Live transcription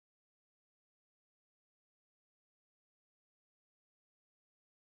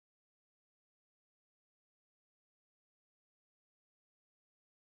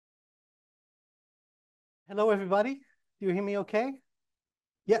Hello, everybody. Do you hear me okay?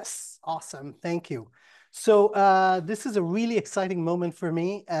 Yes, awesome. Thank you. So this is a really exciting moment for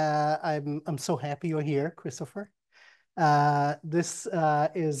me. I'm so happy you're here, Christopher. This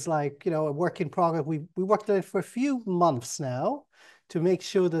is like, a work in progress. We worked on it for a few months now to make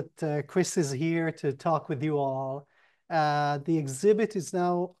sure that Chris is here to talk with you all. The exhibit is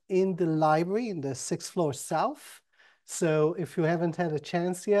now in the library in the sixth floor south. So if you haven't had a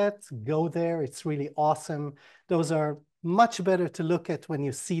chance yet, go there. It's really awesome. Those are much better to look at when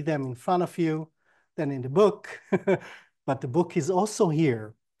you see them in front of you than in the book. But the book is also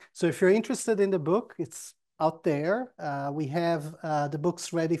here. So if you're interested in the book, it's out there. We have the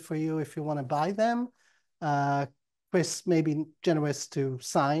books ready for you if you want to buy them. Chris may be generous to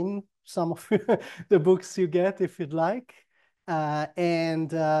sign some of the books you get if you'd like.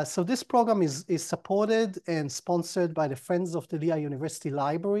 So this program is supported and sponsored by the Friends of the Lehigh University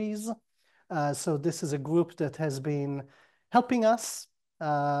Libraries. So this is a group that has been helping us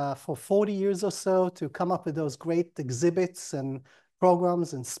for 40 years or so to come up with those great exhibits and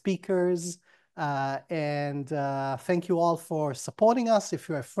programs and speakers. Thank you all for supporting us. If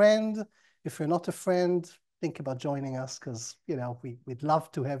you're a friend, if you're not a friend, think about joining us because, we'd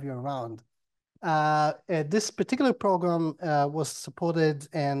love to have you around. This particular program was supported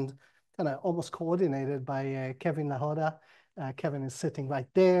and kind of almost coordinated by Kevin Lahoda. Kevin is sitting right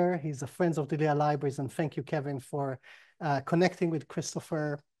there. He's a Friends of the Lehigh Libraries, and thank you, Kevin, for connecting with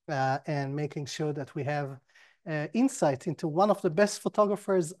Christopher and making sure that we have insight into one of the best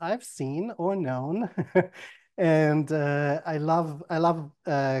photographers I've seen or known. And I love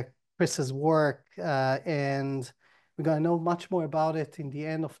Chris's work, and we're going to know much more about it in the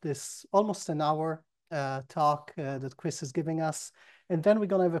end of this almost an hour talk that Chris is giving us. And then we're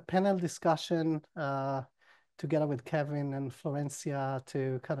going to have a panel discussion together with Kevin and Florencia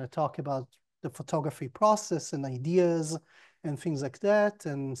to kind of talk about the photography process and ideas and things like that,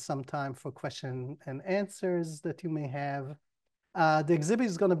 and some time for question and answers that you may have. The exhibit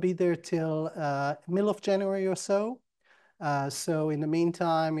is going to be there till middle of January or so. So in the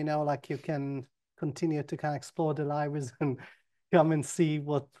meantime, you can continue to kind of explore the libraries and come and see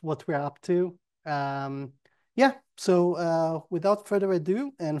what we're up to. Yeah, so without further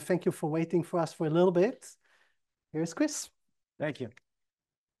ado, and thank you for waiting for us for a little bit, here's Chris. Thank you.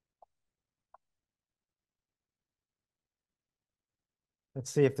 Let's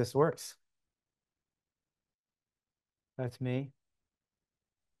see if this works. That's me.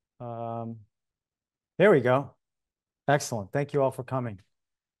 There we go. Excellent. Thank you all for coming.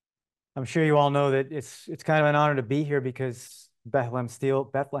 I'm sure you all know that it's kind of an honor to be here because Bethlehem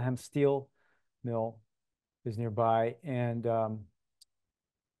Steel Mill is nearby, and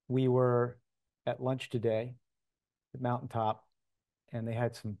we were at lunch today at Mountaintop, and they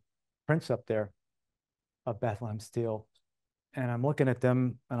had some prints up there of Bethlehem Steel, and I'm looking at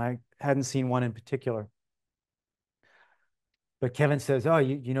them, and I hadn't seen one in particular. But Kevin says, "Oh,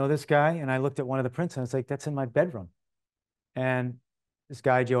 you know this guy?" And I looked at one of the prints, and I was like, "That's in my bedroom." And this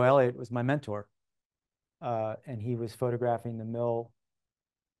guy, Joe Elliott, was my mentor. And he was photographing the mill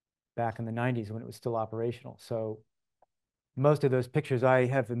back in the 90s when it was still operational. So most of those pictures I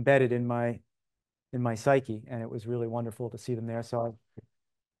have embedded in my psyche, and it was really wonderful to see them there. So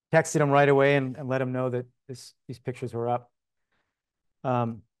I texted him right away and let him know that these pictures were up.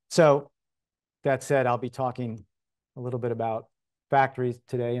 So that said, I'll be talking a little bit about factories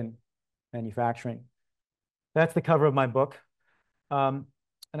today and manufacturing. That's the cover of my book.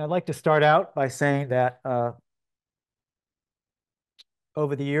 And I'd like to start out by saying that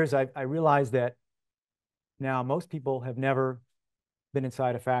over the years, I realized that now most people have never been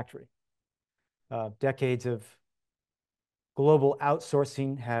inside a factory. Decades of global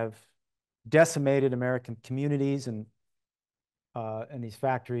outsourcing have decimated American communities and these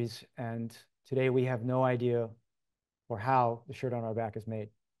factories. And today we have no idea or how the shirt on our back is made.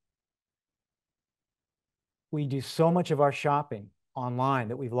 We do so much of our shopping online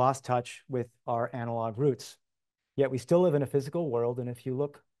that we've lost touch with our analog roots. Yet we still live in a physical world, and if you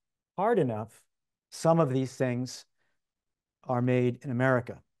look hard enough, some of these things are made in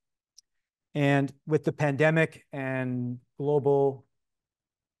America. And with the pandemic and global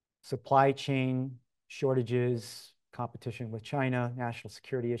supply chain shortages, competition with China, national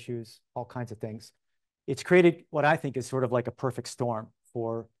security issues, all kinds of things, it's created what I think is sort of like a perfect storm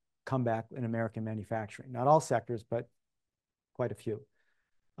for comeback in American manufacturing. Not all sectors, but quite a few.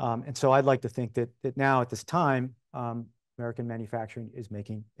 And so I'd like to think that now at this time, American manufacturing is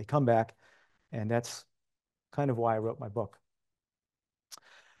making a comeback, and that's kind of why I wrote my book.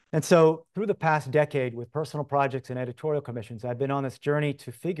 And so through the past decade with personal projects and editorial commissions, I've been on this journey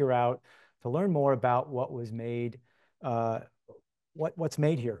to figure out to learn more about what was made, what's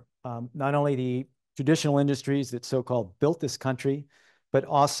made here. Not only the traditional industries that so-called built this country, but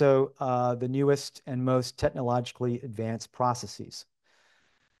also the newest and most technologically advanced processes.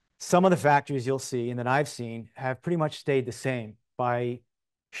 Some of the factories you'll see and that I've seen have pretty much stayed the same by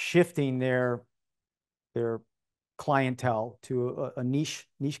shifting their clientele to a niche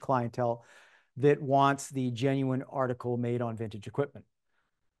clientele that wants the genuine article made on vintage equipment.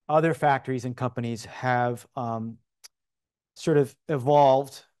 Other factories and companies have sort of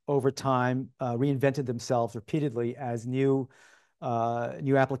evolved over time, reinvented themselves repeatedly as new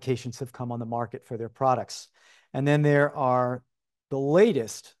applications have come on the market for their products. And then there are the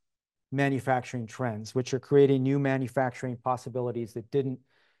latest manufacturing trends, which are creating new manufacturing possibilities that didn't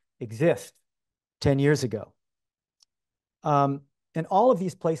exist 10 years ago. And all of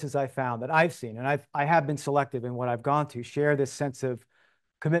these places I found that I've seen, and I have been selective in what I've gone to, share this sense of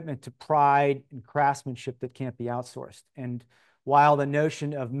commitment to pride and craftsmanship that can't be outsourced. And while the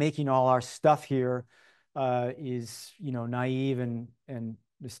notion of making all our stuff here is, naive and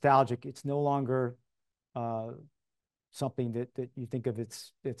nostalgic, it's no longer something that you think of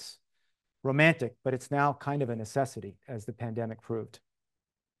it's romantic, but it's now kind of a necessity, as the pandemic proved.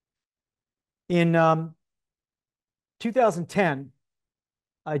 In 2010,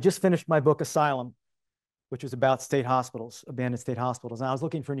 I just finished my book, Asylum, which was about state hospitals, abandoned state hospitals. And I was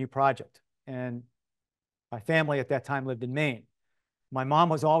looking for a new project. And my family at that time lived in Maine. My mom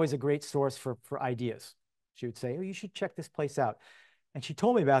was always a great source for ideas. She would say, oh, you should check this place out. And she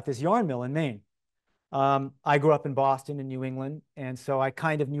told me about this yarn mill in Maine. I grew up in Boston and New England, and so I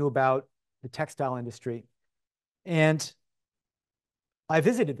kind of knew about the textile industry. And I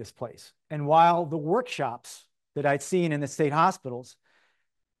visited this place. And while the workshops that I'd seen in the state hospitals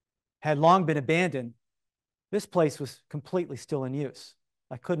had long been abandoned, this place was completely still in use.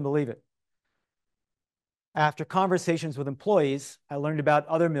 I couldn't believe it. After conversations with employees, I learned about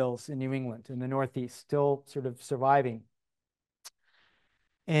other mills in New England, in the Northeast, still sort of surviving.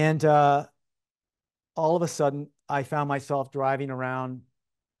 And all of a sudden, I found myself driving around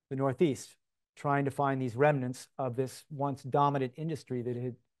the Northeast, trying to find these remnants of this once dominant industry that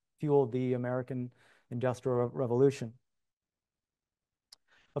had fueled the American Industrial Revolution.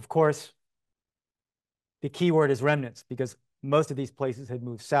 Of course, the key word is remnants, because most of these places had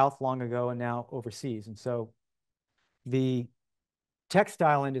moved south long ago and now overseas. And so the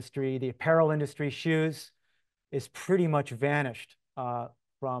textile industry, the apparel industry, shoes, is pretty much vanished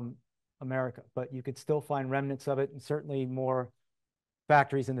from America. But you could still find remnants of it, and certainly more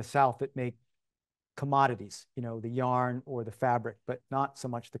factories in the South that make commodities, the yarn or the fabric, but not so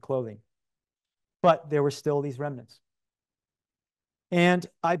much the clothing. But there were still these remnants. And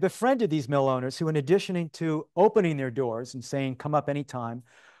I befriended these mill owners who, in addition to opening their doors and saying, come up anytime,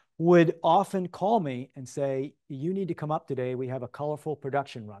 would often call me and say, you need to come up today. We have a colorful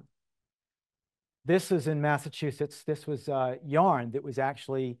production run. This was in Massachusetts. This was yarn that was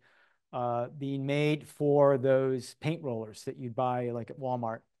actually being made for those paint rollers that you'd buy like at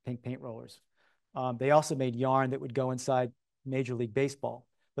Walmart, pink paint rollers. They also made yarn that would go inside Major League Baseball.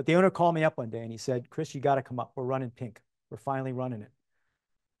 But the owner called me up one day and he said, Chris, you got to come up. We're running pink. We're finally running it.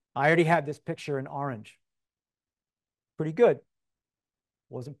 I already had this picture in orange. Pretty good.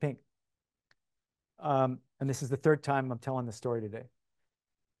 Wasn't pink. And this is the third time I'm telling this story today.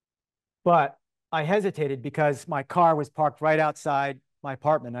 But I hesitated because my car was parked right outside my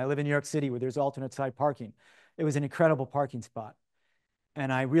apartment. I live in New York City where there's alternate side parking. It was an incredible parking spot.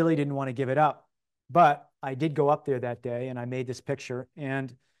 And I really didn't want to give it up. But I did go up there that day and I made this picture.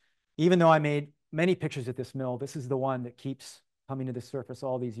 And even though I made many pictures at this mill, this is the one that keeps coming to the surface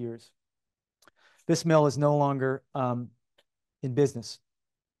all these years. This mill is no longer in business.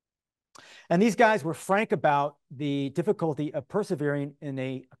 And these guys were frank about the difficulty of persevering in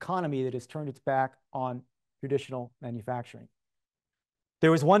an economy that has turned its back on traditional manufacturing.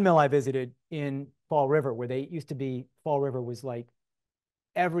 There was one mill I visited in Fall River where they used to be, Fall River was like,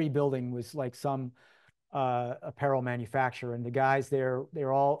 every building was like some apparel manufacturer. And the guys there,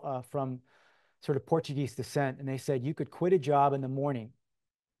 they're all from sort of Portuguese descent. And they said you could quit a job in the morning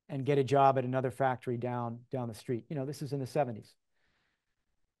and get a job at another factory down the street. This is in the 70s.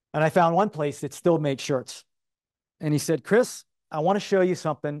 And I found one place that still made shirts. And he said, Chris, I want to show you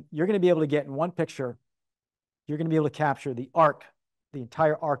something. You're going to be able to get in one picture. You're going to be able to capture the arc, the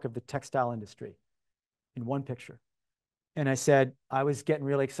entire arc of the textile industry in one picture. And I said, I was getting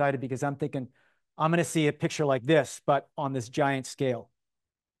really excited because I'm thinking, I'm going to see a picture like this, but on this giant scale.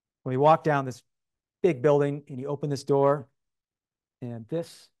 We walked down this big building and he opened this door and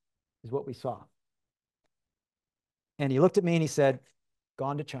this is what we saw. And he looked at me and he said,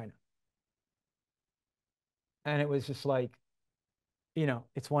 gone to China. And it was just like, you know,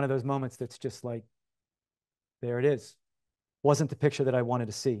 it's one of those moments that's just like, there it is. Wasn't the picture that I wanted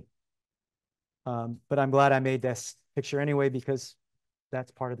to see. But I'm glad I made this picture anyway, because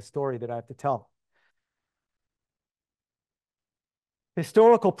that's part of the story that I have to tell.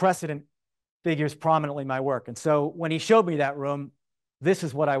 Historical precedent figures prominently in my work. And so when he showed me that room, this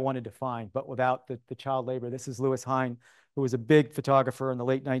is what I wanted to find, but without the child labor. This is Louis Hine, who was a big photographer in the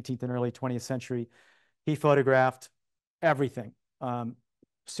late 19th and early 20th century. He photographed everything,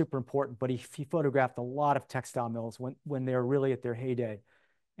 super important, but he photographed a lot of textile mills when they were really at their heyday.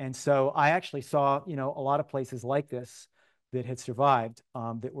 And so I actually saw, you know, a lot of places like this that had survived,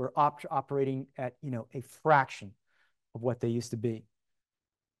 that were operating at, you know, a fraction of what they used to be.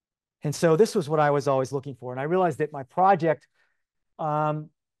 And so this was what I was always looking for. And I realized that my project, given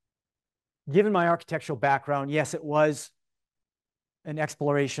my architectural background, yes, it was an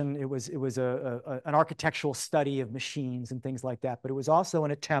exploration. It was an architectural study of machines and things like that. But it was also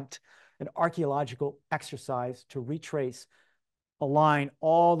an attempt, an archaeological exercise to retrace a line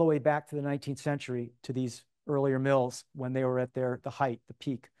all the way back to the 19th century to these earlier mills when they were at the height, the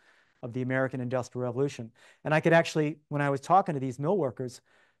peak of the American Industrial Revolution. And I could actually, when I was talking to these mill workers,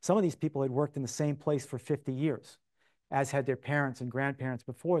 some of these people had worked in the same place for 50 years, as had their parents and grandparents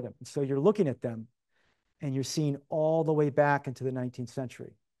before them. And so you're looking at them and you're seeing all the way back into the 19th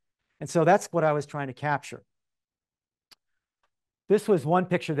century. And so that's what I was trying to capture. This was one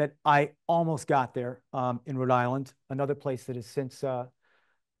picture that I almost got there in Rhode Island, another place that has since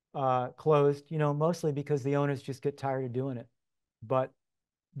closed, you know, mostly because the owners just get tired of doing it. But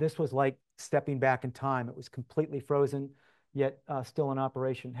this was like stepping back in time. It was completely frozen, yet still in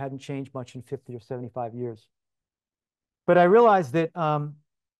operation. Hadn't changed much in 50 or 75 years. But I realized that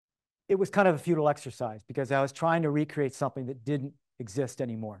it was kind of a futile exercise because I was trying to recreate something that didn't exist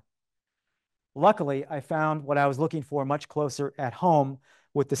anymore. Luckily, I found what I was looking for much closer at home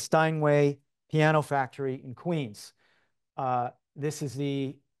with the Steinway Piano Factory in Queens. This is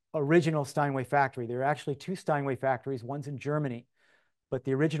the original Steinway factory. There are actually two Steinway factories. One's in Germany, but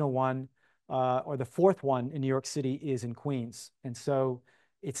the original one, or the fourth one in New York City, is in Queens. And so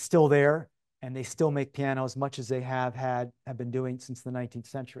it's still there, and they still make pianos much as they have been doing since the 19th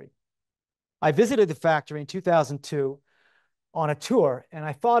century. I visited the factory in 2002 on a tour, and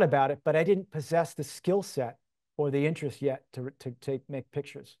I thought about it, but I didn't possess the skill set or the interest yet to make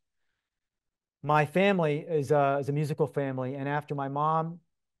pictures. My family is a musical family, and after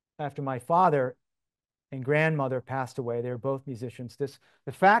my father and grandmother passed away, they were both musicians.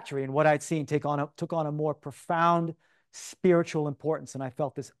 The factory and what I'd seen took on a more profound spiritual importance, and I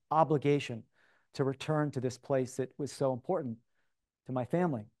felt this obligation to return to this place that was so important to my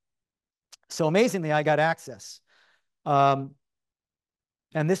family. So amazingly, I got access.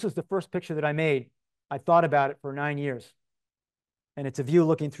 And this was the first picture that I made. I thought about it for 9 years. And it's a view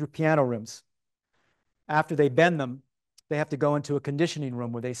looking through piano rooms. After they bend them, they have to go into a conditioning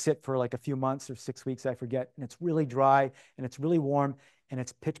room where they sit for like a few months or 6 weeks, I forget. And it's really dry and it's really warm and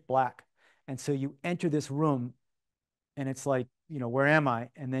it's pitch black. And so you enter this room and it's like, you know, where am I?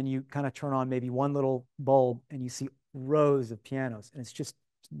 And then you kind of turn on maybe one little bulb and you see rows of pianos, and it's just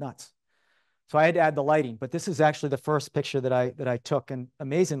nuts. So I had to add the lighting, but this is actually the first picture that I took, and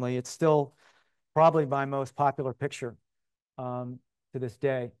amazingly, it's still probably my most popular picture to this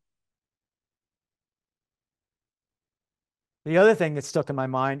day. The other thing that stuck in my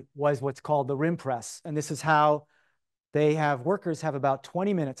mind was what's called the rim press, and this is how workers have about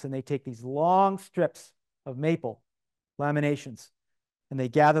 20 minutes, and they take these long strips of maple laminations, and they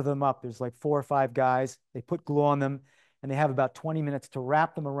gather them up. There's like 4 or 5 guys. They put glue on them, and they have about 20 minutes to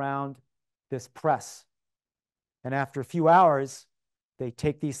wrap them around this press. And after a few hours, they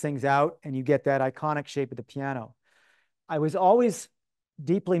take these things out and you get that iconic shape of the piano. I was always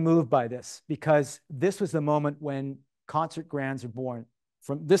deeply moved by this because this was the moment when concert grands are born.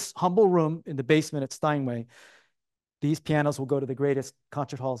 From this humble room in the basement at Steinway, these pianos will go to the greatest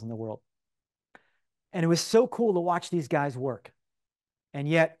concert halls in the world. And it was so cool to watch these guys work. And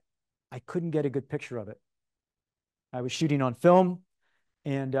yet I couldn't get a good picture of it. I was shooting on film,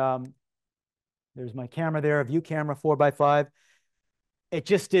 and there's my camera there, a view camera 4x5. It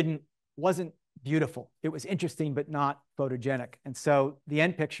just wasn't beautiful. It was interesting, but not photogenic. And so the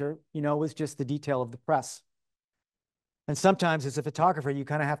end picture, you know, was just the detail of the press. And sometimes as a photographer, you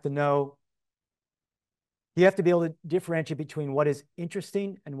kind of have to know, you have to be able to differentiate between what is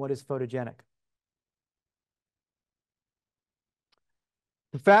interesting and what is photogenic.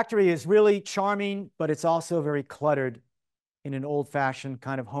 The factory is really charming, but it's also very cluttered in an old-fashioned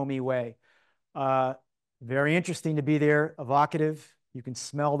kind of homey way. Very interesting to be there, evocative. You can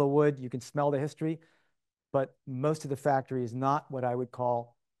smell the wood, you can smell the history, but most of the factory is not what I would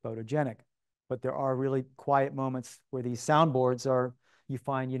call photogenic. But there are really quiet moments where these soundboards are, you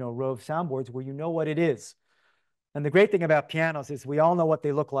find, a row of soundboards where you know what it is. And the great thing about pianos is we all know what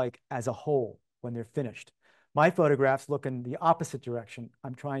they look like as a whole when they're finished. My photographs look in the opposite direction.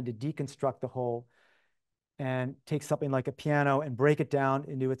 I'm trying to deconstruct the whole and take something like a piano and break it down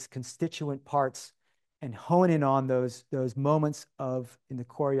into its constituent parts and hone in on those moments in the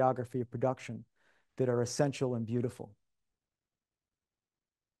choreography of production that are essential and beautiful.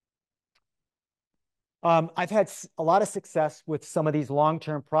 I've had a lot of success with some of these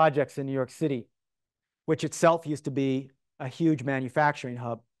long-term projects in New York City, which itself used to be a huge manufacturing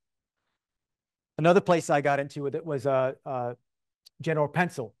hub. Another place I got into with it was General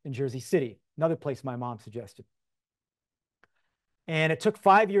Pencil in Jersey City, another place my mom suggested. And it took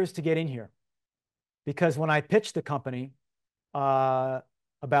 5 years to get in here because when I pitched the company about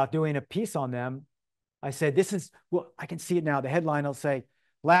doing a piece on them, I said, well, I can see it now. The headline will say,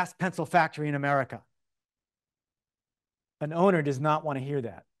 "Last pencil factory in America." An owner does not want to hear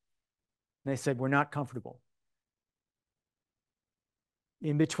that. And they said, "We're not comfortable."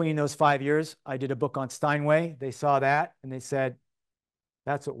 In between those 5 years, I did a book on Steinway. They saw that and they said,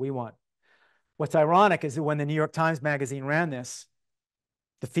 "That's what we want." What's ironic is that when the New York Times Magazine ran this,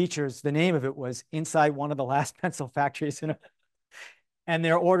 the name of it was "Inside One of the Last Pencil Factories," and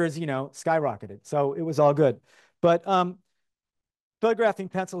their orders, skyrocketed. So it was all good. But photographing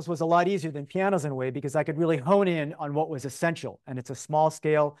pencils was a lot easier than pianos in a way because I could really hone in on what was essential. And it's a small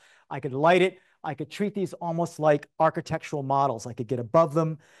scale. I could light it. I could treat these almost like architectural models. I could get above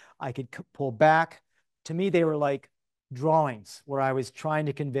them. I could pull back. To me, they were like drawings where I was trying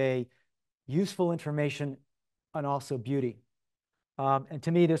to convey useful information and also beauty. And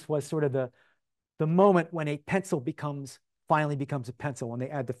to me, this was sort of the moment when a pencil finally becomes a pencil, when they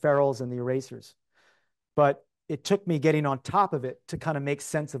add the ferrules and the erasers. But it took me getting on top of it to kind of make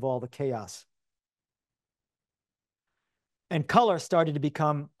sense of all the chaos. And color started to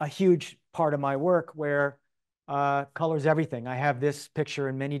become a huge part of my work where color's everything. I have this picture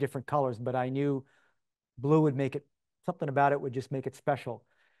in many different colors, but I knew blue would make it, something about it would just make it special.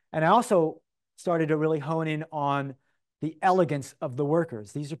 And I also started to really hone in on the elegance of the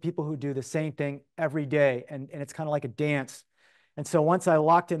workers. These are people who do the same thing every day, and it's kind of like a dance. And so once I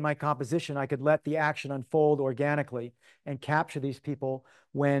locked in my composition, I could let the action unfold organically and capture these people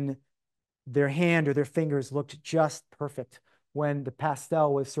when their hand or their fingers looked just perfect, when the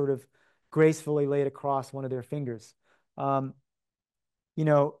pastel was sort of gracefully laid across one of their fingers.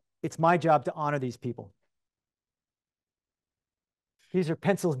 It's my job to honor these people. These are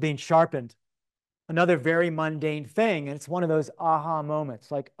pencils being sharpened. Another very mundane thing, and it's one of those aha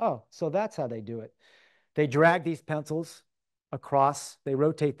moments, like, oh, so that's how they do it. They drag these pencils across, they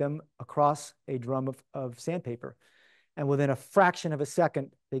rotate them across a drum of sandpaper. And within a fraction of a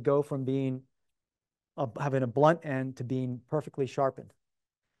second, they go from having a blunt end to being perfectly sharpened.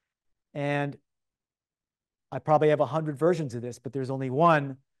 And I probably have 100 versions of this, but there's only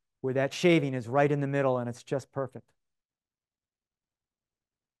one where that shaving is right in the middle and it's just perfect.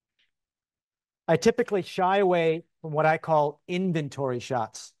 I typically shy away from what I call inventory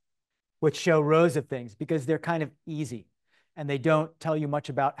shots, which show rows of things because they're kind of easy and they don't tell you much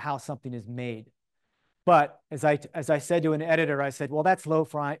about how something is made. But as I said to an editor, I said, well, that's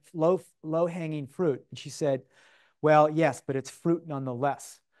low-hanging fruit. And she said, well, yes, but it's fruit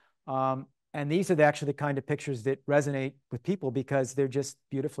nonetheless. And these are actually the kind of pictures that resonate with people because they're just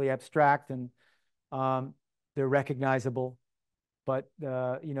beautifully abstract and they're recognizable. But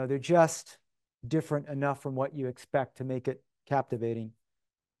they're just different enough from what you expect to make it captivating.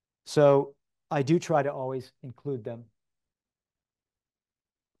 So I do try to always include them.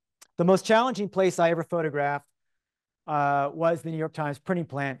 The most challenging place I ever photographed was the New York Times printing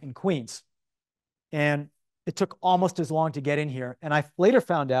plant in Queens. And it took almost as long to get in here. And I later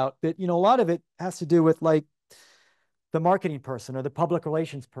found out that, a lot of it has to do with like the marketing person or the public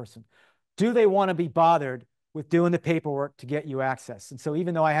relations person. Do they want to be bothered with doing the paperwork to get you access? And so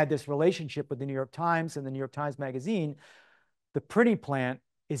even though I had this relationship with the New York Times and the New York Times Magazine, the printing plant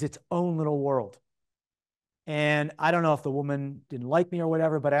is its own little world. And I don't know if the woman didn't like me or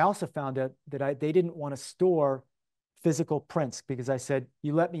whatever, but I also found out that they didn't want to store physical prints because I said,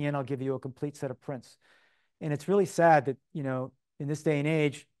 you let me in, I'll give you a complete set of prints. And it's really sad that, in this day and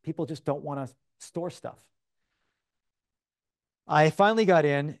age, people just don't want to store stuff. I finally got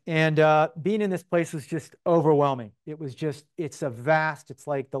in, and being in this place was just overwhelming. It's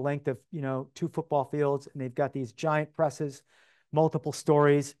like the length of, 2 football fields, and they've got these giant presses, multiple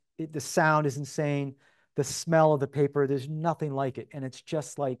stories. The sound is insane. the smell of the paper. There's nothing like it. And it's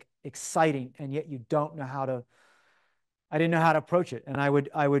just like exciting. And yet you don't know how to, I didn't know how to approach it. And I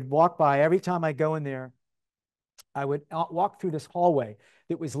would walk by every time I go in there. I would walk through this hallway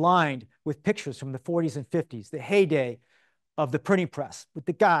that was lined with pictures from the 40s and 50s, the heyday of the printing press, with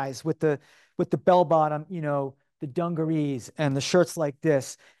the guys with the bell bottom, you know, the dungarees and the shirts like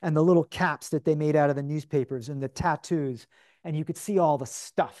this, and the little caps that they made out of the newspapers and the tattoos. And you could see all the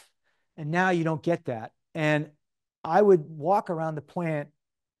stuff. And now you don't get that. And I would walk around the plant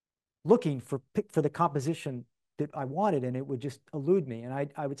looking for the composition that I wanted, and it would just elude me. And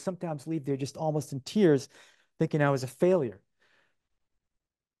I would sometimes leave there just almost in tears, thinking I was a failure.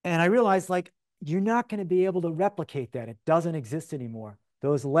 And I realized, like, you're not going to be able to replicate that. It doesn't exist anymore.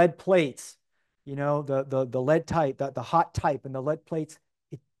 Those lead plates, you know, the lead type, the hot type and the lead plates,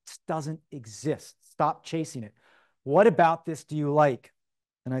 it doesn't exist. Stop chasing it. What about this do you like?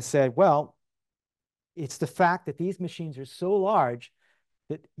 And I said, well, it's the fact that these machines are so large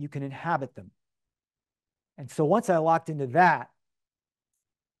that you can inhabit them. And so once I locked into that,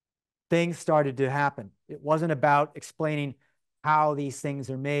 things started to happen. It wasn't about explaining how these things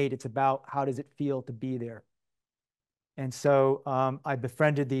are made. It's about how does it feel to be there. And so I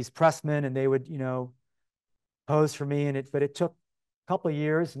befriended these pressmen, and they would, you know, pose for me. But it took a couple of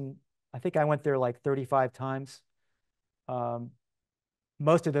years, and I think I went there like 35 times.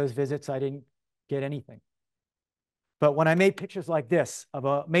 Most of those visits, I didn't get anything. But when I made pictures like this of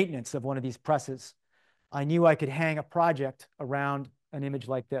a maintenance of one of these presses, I knew I could hang a project around an image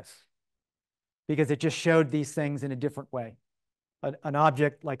like this, because it just showed these things in a different way. An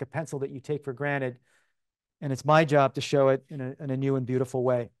object like a pencil that you take for granted, and it's my job to show it in a new and beautiful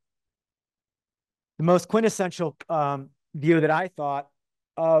way. The most quintessential view that I thought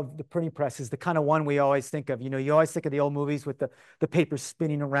of the printing press is the kind of one we always think of. You know, you always think of the old movies with the paper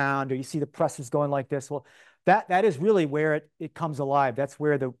spinning around, or you see the presses going like this. Well, that is really where it comes alive. That's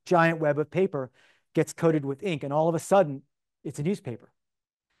where the giant web of paper gets coated with ink, and all of a sudden, it's a newspaper.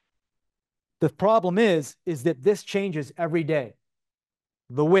 The problem is that this changes every day.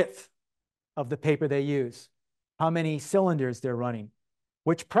 The width of the paper they use, how many cylinders they're running,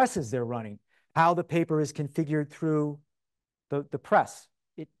 which presses they're running, how the paper is configured through the press.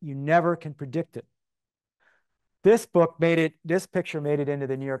 You never can predict it. This picture made it into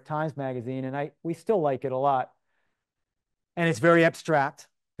the New York Times Magazine, and we still like it a lot. And it's very abstract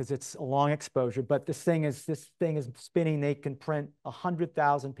because it's a long exposure, but this thing is spinning. They can print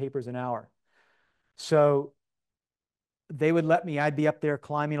 100,000 papers an hour. So they would let me, I'd be up there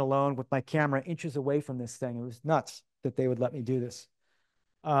climbing alone with my camera inches away from this thing. It was nuts that they would let me do this.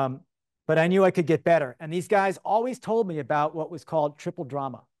 But I knew I could get better. And these guys always told me about what was called triple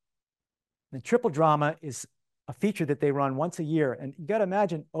drama. And triple drama is a feature that they run once a year. And you got to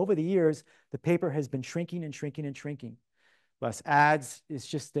imagine, over the years, the paper has been shrinking and shrinking and shrinking. Less ads, it's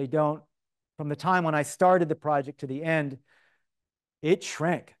just from the time when I started the project to the end, it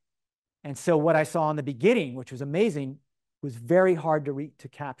shrank. And so what I saw in the beginning, which was amazing, was very hard to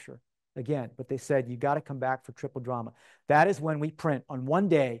capture again. But they said, you got to come back for triple drama. That is when we print on one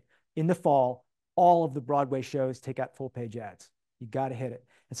day in the fall, all of the Broadway shows take out full page ads. You got to hit it.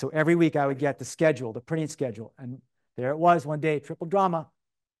 And so every week I would get the schedule, the printing schedule. And there it was one day, triple drama,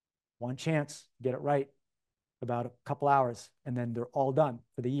 one chance, get it right, about a couple hours. And then they're all done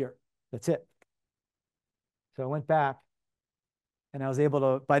for the year. That's it. So I went back. And I was able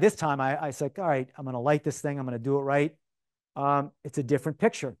to, by this time, I said, all right, I'm going to light this thing. I'm going to do it right. It's a different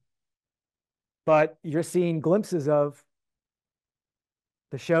picture. But you're seeing glimpses of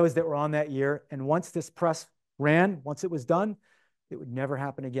the shows that were on that year. And once this press ran, once it was done, it would never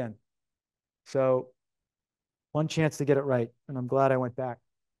happen again. So one chance to get it right. And I'm glad I went back.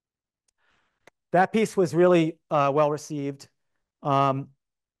 That piece was really well received. And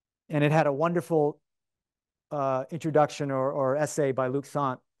it had a wonderful introduction or essay by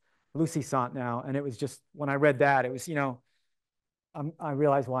Lucy Sant now. And it was just, when I read that, it was, you know, I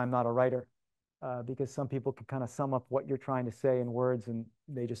realized why I'm not a writer, because some people can kind of sum up what you're trying to say in words, and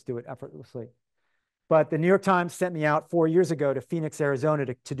they just do it effortlessly. But the New York Times sent me out 4 years ago to Phoenix, Arizona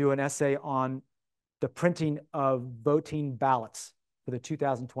to do an essay on the printing of voting ballots for the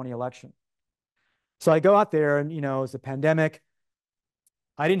 2020 election. So I go out there, and, you know, it was a pandemic.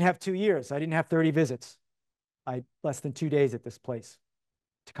 I didn't have 2 years. I didn't have 30 visits. I had less than 2 days at this place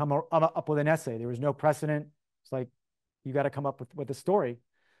to come up with an essay. There was no precedent. It's like, you got to come up with a story,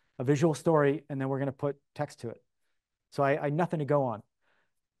 a visual story, and then we're going to put text to it. So I had nothing to go on.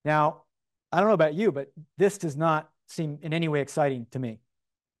 Now, I don't know about you, but this does not seem in any way exciting to me.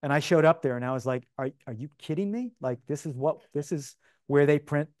 And I showed up there and I was like, are you kidding me? Like, this is where they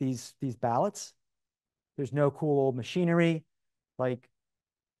print these ballots? There's no cool old machinery. Like,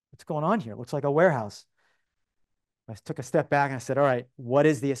 what's going on here? It looks like a warehouse. I took a step back and I said, all right, what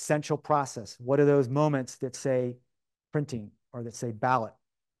is the essential process? What are those moments that say printing or that say ballot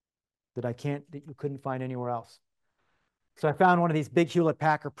that you couldn't find anywhere else? So I found one of these big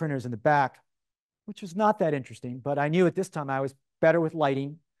Hewlett-Packard printers in the back, which was not that interesting, but I knew at this time I was better with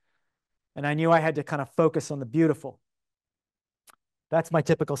lighting, and I knew I had to kind of focus on the beautiful. That's my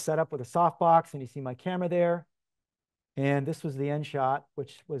typical setup with a softbox, and you see my camera there. And this was the end shot,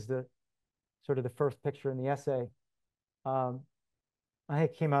 which was the sort of the first picture in the essay. I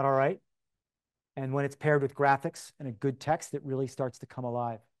think it came out all right. And when it's paired with graphics and a good text, it really starts to come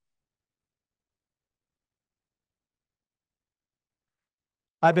alive.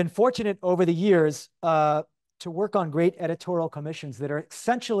 I've been fortunate over the years to work on great editorial commissions that are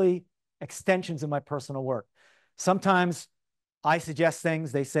essentially extensions of my personal work. Sometimes I suggest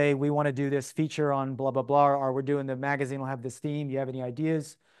things. They say, we want to do this feature on blah, blah, blah, or we're doing the magazine will have this theme. Do you have any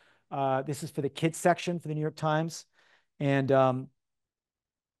ideas? This is for the kids section for the New York Times. And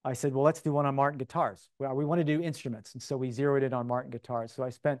I said, well, let's do one on Martin guitars. Well, we want to do instruments. And so we zeroed in on Martin guitars. So I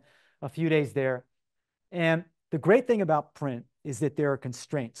spent a few days there. And the great thing about print is that there are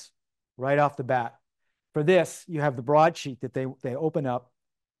constraints right off the bat. For this, you have the broadsheet that they open up,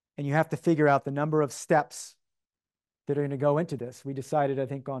 and you have to figure out the number of steps that are going to go into this. We decided, I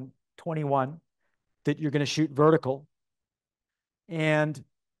think, on 21 that you're going to shoot vertical. And,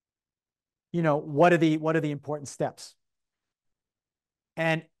 you know, what are the important steps?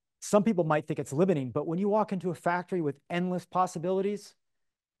 And some people might think it's limiting, but when you walk into a factory with endless possibilities,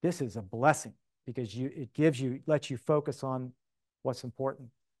 this is a blessing because it lets you focus on what's important.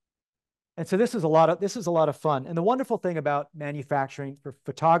 And so this is a lot of fun. And the wonderful thing about manufacturing for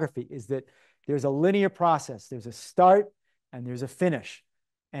photography is that there's a linear process. There's a start and there's a finish.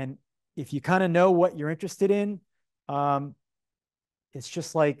 And if you kind of know what you're interested in, it's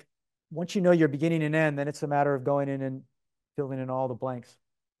just like once you know your beginning and end, then it's a matter of going in and filling in all the blanks.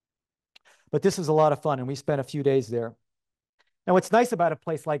 But this is a lot of fun, and we spent a few days there. And what's nice about a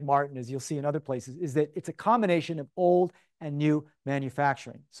place like Martin, as you'll see in other places, is that it's a combination of old and new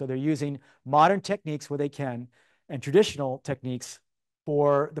manufacturing. So they're using modern techniques where they can, and traditional techniques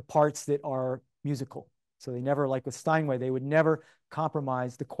for the parts that are musical. So they never, like with Steinway, they would never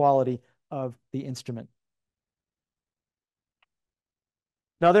compromise the quality of the instrument.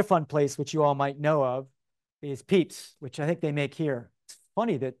 Another fun place, which you all might know of, is Pepys, which I think they make here. It's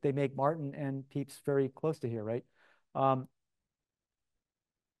funny that they make Martin and Pepys very close to here, right?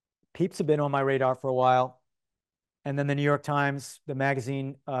 Pepys have been on my radar for a while. And then the New York Times, the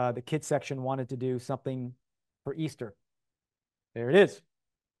magazine, the kids section wanted to do something for Easter. There it is.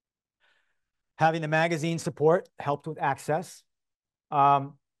 Having the magazine support helped with access.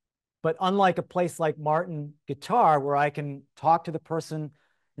 But unlike a place like Martin Guitar, where I can talk to the person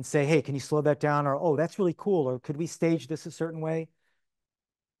and say, hey, can you slow that down? Or, oh, that's really cool. Or could we stage this a certain way?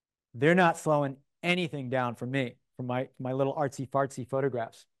 They're not slowing anything down for me, for my little artsy-fartsy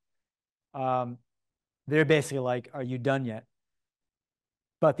photographs. They're basically like, are you done yet?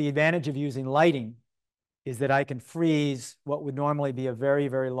 But the advantage of using lighting is that I can freeze what would normally be a very,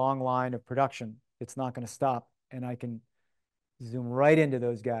 very long line of production. It's not going to stop, and I can zoom right into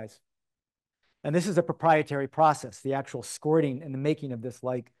those guys. And this is a proprietary process, the actual squirting and the making of this,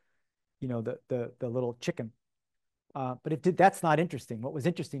 like, you know, the little chicken. But that's not interesting. What was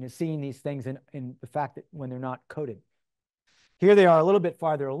interesting is seeing these things in the fact that when they're not coated. Here they are a little bit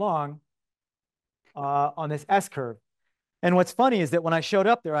farther along on this S-curve. And what's funny is that when I showed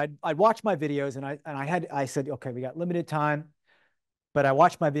up there, I'd watch my videos, and I said, okay, we got limited time, but I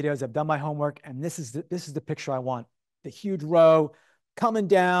watched my videos, I've done my homework, and this is the picture I want. The huge row coming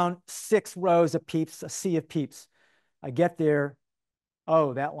down, 6 rows of Pepys, a sea of Pepys. I get there,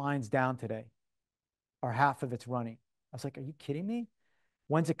 oh, that line's down today, or half of it's running. I was like, are you kidding me?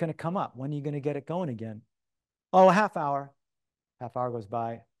 When's it going to come up? When are you going to get it going again? Oh, a half hour. Half hour goes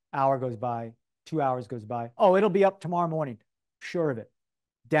by, hour goes by, 2 hours goes by. Oh, it'll be up tomorrow morning. Sure of it.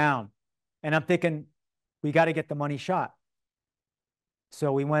 Down. And I'm thinking, we got to get the money shot.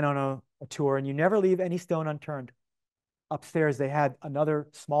 So we went on a tour, and you never leave any stone unturned. Upstairs, they had another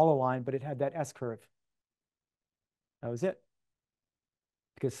smaller line, but it had that S-curve. That was it.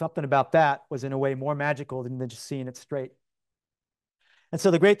 Because something about that was, in a way, more magical than just seeing it straight. And so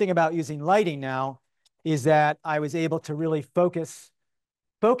the great thing about using lighting now is that I was able to really focus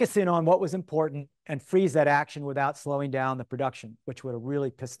in on what was important and freeze that action without slowing down the production, which would have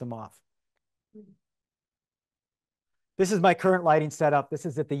really pissed them off. This is my current lighting setup. This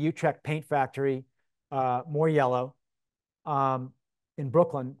is at the Utrecht paint factory, more yellow, in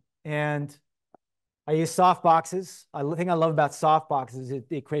Brooklyn. And I use soft boxes. The thing I love about soft boxes is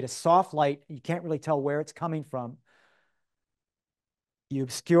they create a soft light. You can't really tell where it's coming from. You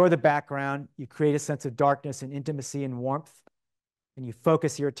obscure the background. You create a sense of darkness and intimacy and warmth. And you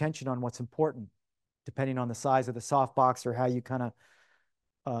focus your attention on what's important, depending on the size of the soft box or how you kind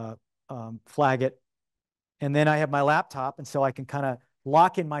of flag it. And then I have my laptop, and so I can kind of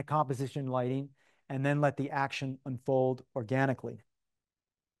lock in my composition lighting and then let the action unfold organically.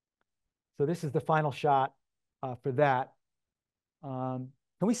 So this is the final shot for that. Can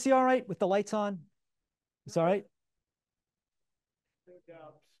we see all right with the lights on? It's all right?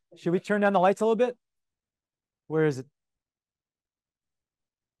 Should we turn down the lights a little bit? Where is it?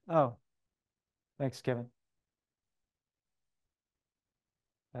 Oh, thanks, Kevin.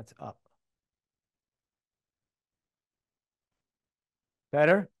 That's up.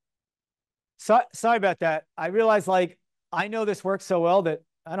 Better? Sorry about that. I realized, like, I know this works so well that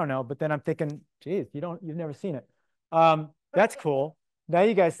I don't know, but then I'm thinking, geez, you've never seen it. That's cool. Now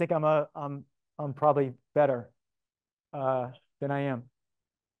you guys think I'm probably better than I am.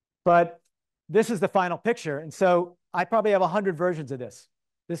 But this is the final picture. And so I probably have 100 versions of this.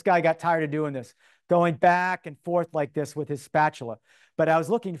 This guy got tired of doing this, going back and forth like this with his spatula. But I was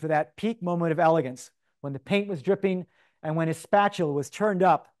looking for that peak moment of elegance when the paint was dripping and when his spatula was turned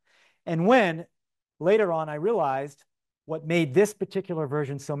up. And when later on I realized what made this particular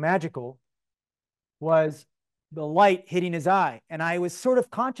version so magical was the light hitting his eye. And I was sort of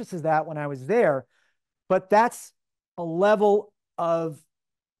conscious of that when I was there, but that's a level of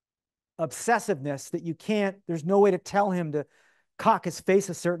obsessiveness that you can't, there's no way to tell him to cock his face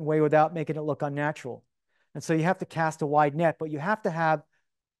a certain way without making it look unnatural. And so you have to cast a wide net, but you have to have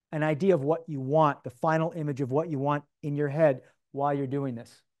an idea of what you want, the final image of what you want in your head while you're doing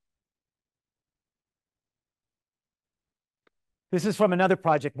this. This is from another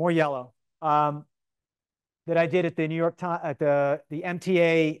project, more yellow, that I did at the New York Times, at the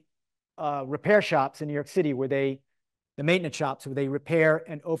MTA repair shops in New York City, where the maintenance shops, where they repair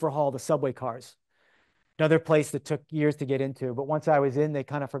and overhaul the subway cars. Another place that took years to get into, but once I was in, they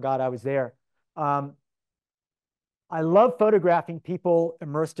kind of forgot I was there. I love photographing people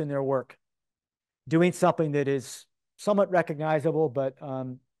immersed in their work, doing something that is somewhat recognizable, but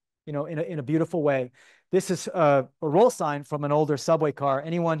you know, in a beautiful way. This is a roll sign from an older subway car.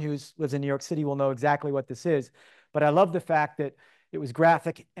 Anyone who lives in New York City will know exactly what this is. But I love the fact that it was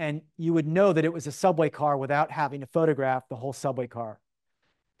graphic, and you would know that it was a subway car without having to photograph the whole subway car.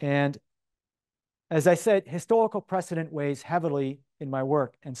 And as I said, historical precedent weighs heavily in my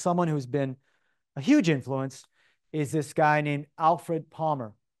work. And someone who's been a huge influence is this guy named Alfred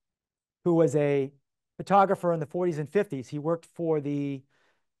Palmer, who was a photographer in the 40s and 50s. He worked for the,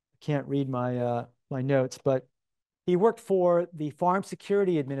 I can't read my my notes, but he worked for the Farm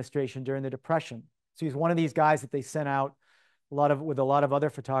Security Administration during the Depression. So he's one of these guys that they sent out with a lot of other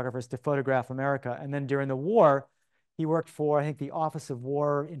photographers to photograph America. And then during the war, he worked for, I think, the Office of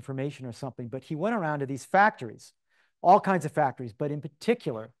War Information or something. But he went around to these factories, all kinds of factories, but in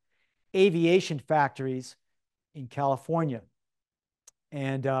particular, aviation factories in California.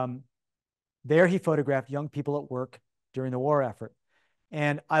 And there he photographed young people at work during the war effort.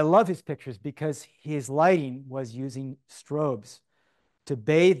 And I love his pictures because his lighting was using strobes to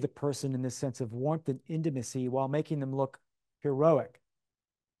bathe the person in this sense of warmth and intimacy while making them look heroic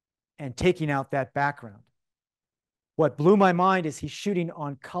and taking out that background. What blew my mind is he's shooting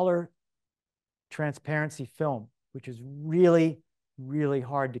on color transparency film, which is really, really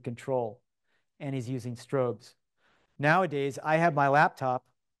hard to control. And he's using strobes. Nowadays, I have my laptop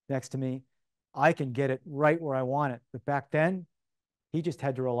next to me. I can get it right where I want it. But back then, he just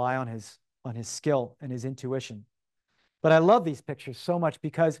had to rely on his skill and his intuition. But I love these pictures so much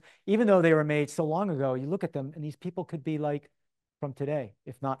because even though they were made so long ago, you look at them and these people could be like from today,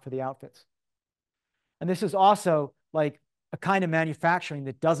 if not for the outfits. And this is also like a kind of manufacturing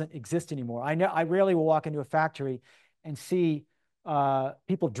that doesn't exist anymore. I rarely will walk into a factory and see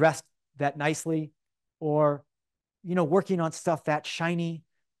people dressed that nicely or, you know, working on stuff that shiny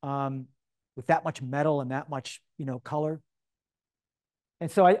with that much metal and that much, you know, color. And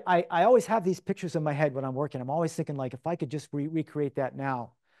so I always have these pictures in my head when I'm working. I'm always thinking, like, if I could just recreate that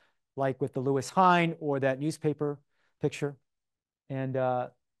now, like with the Lewis Hine or that newspaper picture. And so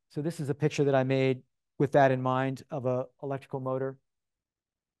this is a picture that I made with that in mind of an electrical motor.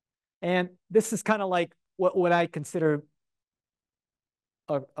 And this is kind of like what I consider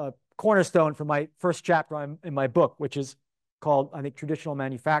a cornerstone for my first chapter in my book, which is called, I think, Traditional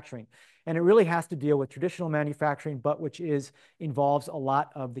Manufacturing. And it really has to deal with traditional manufacturing, but which involves a lot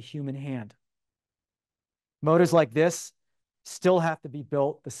of the human hand. Motors like this still have to be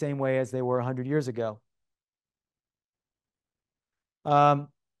built the same way as they were 100 years ago. And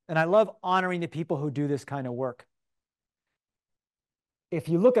I love honoring the people who do this kind of work. If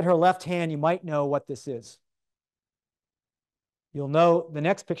you look at her left hand, you might know what this is. You'll know the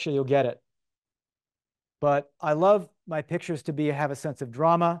next picture, you'll get it. But I love my pictures to have a sense of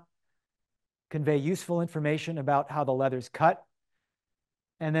drama, convey useful information about how the leather's cut,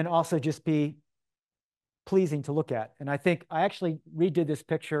 and then also just be pleasing to look at. And I think I actually redid this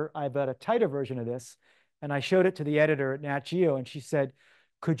picture. I've got a tighter version of this, and I showed it to the editor at Nat Geo, and she said,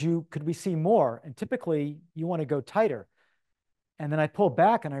 could we see more? And typically you want to go tighter. And then I pulled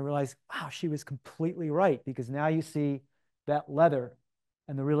back and I realized, wow, she was completely right, because now you see that leather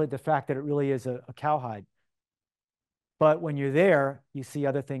and the fact that it really is a cowhide. But when you're there, you see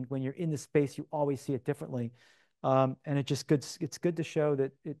other things. When you're in the space, you always see it differently. And it's good to show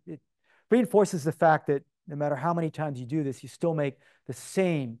that it reinforces the fact that no matter how many times you do this, you still make the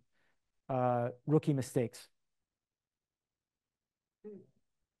same rookie mistakes.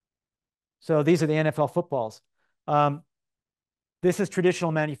 So these are the NFL footballs. This is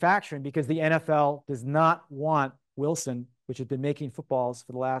traditional manufacturing because the NFL does not want Wilson, which has been making footballs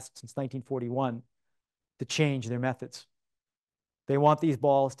for since 1941, to change their methods. They want these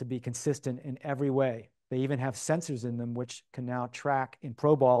balls to be consistent in every way. They even have sensors in them which can now track in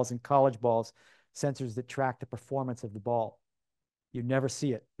pro balls and college balls, sensors that track the performance of the ball. You never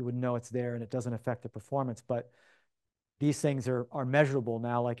see it. You wouldn't know it's there and it doesn't affect the performance, but these things are measurable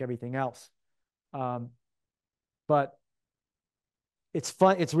now like everything else. But it's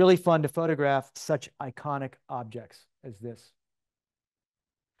fun. It's really fun to photograph such iconic objects as this.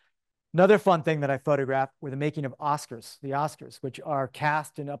 Another fun thing that I photographed were the making of Oscars, the Oscars, which are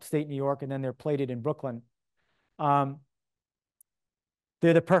cast in upstate New York and then they're plated in Brooklyn. They're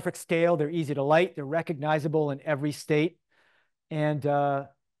the perfect scale. They're easy to light. They're recognizable in every state. And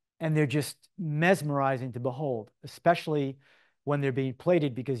they're just mesmerizing to behold, especially when they're being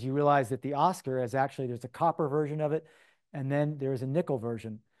plated, because you realize that the Oscar is actually, there's a copper version of it, and then there's a nickel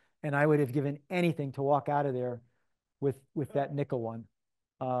version. And I would have given anything to walk out of there with that nickel one.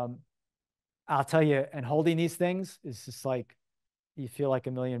 I'll tell you, and holding these things is just like, you feel like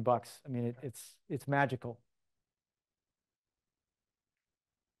 $1 million. I mean, it's magical.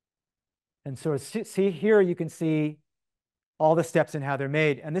 And so see here, you can see all the steps in how they're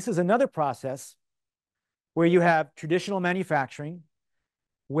made. And this is another process where you have traditional manufacturing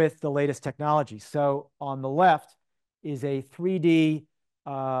with the latest technology. So on the left is a 3D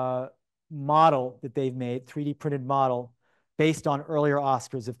model that they've made, 3D printed model based on earlier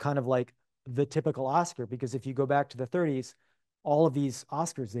Oscars of kind of like the typical Oscar, because if you go back to the 30s, all of these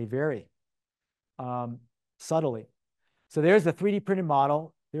Oscars, they vary subtly. So there's the 3D printed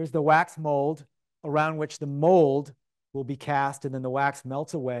model. There's the wax mold around which the mold will be cast, and then the wax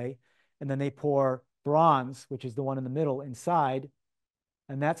melts away, and then they pour bronze, which is the one in the middle, inside,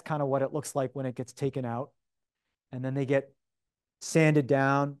 and that's kind of what it looks like when it gets taken out. And then they get sanded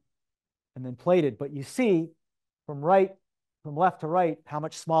down and then plated. But you see from left to right how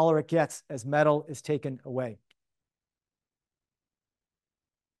much smaller it gets as metal is taken away.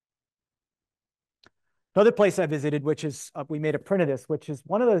 Another place I visited, which is, we made a print of this, which is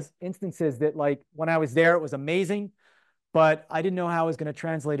one of those instances that, like, when I was there, it was amazing, but I didn't know how it was going to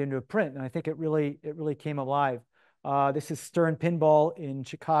translate into a print. And I think it really came alive. This is Stern Pinball in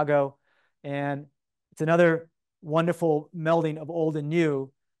Chicago. And it's another wonderful melding of old and new,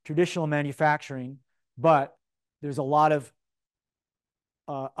 traditional manufacturing, but there's a lot of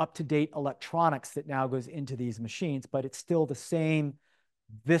up-to-date electronics that now goes into these machines, but it's still the same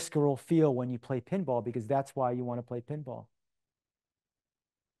visceral feel when you play pinball, because that's why you want to play pinball.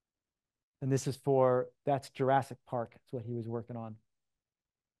 And this is that's Jurassic Park. That's what he was working on.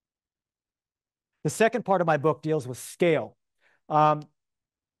 The second part of my book deals with scale and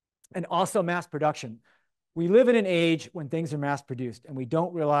also mass production. We live in an age when things are mass produced, and we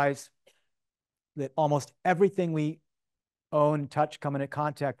don't realize that almost everything we own, touch, come into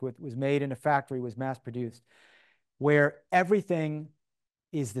contact with was made in a factory, was mass produced, where everything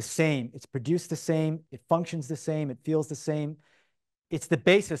is the same. It's produced the same. It functions the same. It feels the same. It's the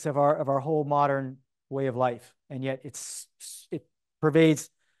basis of our whole modern way of life. And yet it pervades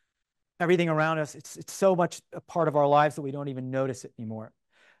everything around us. It's so much a part of our lives that we don't even notice it anymore.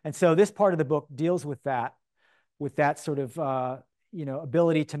 And so this part of the book deals with that sort of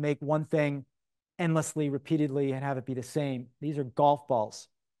ability to make one thing endlessly, repeatedly, and have it be the same. These are golf balls.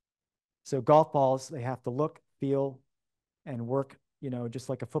 So golf balls, they have to look, feel, and work, just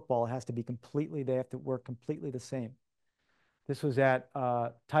like a football. It has to be they have to work completely the same. This was at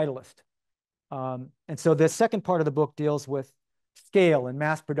Titleist. And so the second part of the book deals with scale and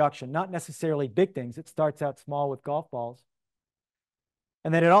mass production, not necessarily big things. It starts out small with golf balls.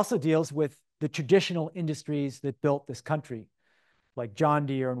 And then it also deals with the traditional industries that built this country, like John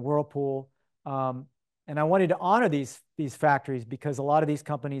Deere and Whirlpool. And I wanted to honor these factories because a lot of these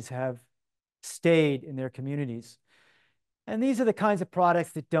companies have stayed in their communities. And these are the kinds of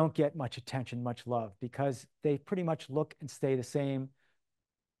products that don't get much attention, much love, because they pretty much look and stay the same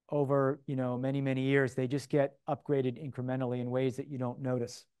over, many, many years. They just get upgraded incrementally in ways that you don't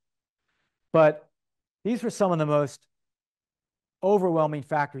notice. But these were some of the most overwhelming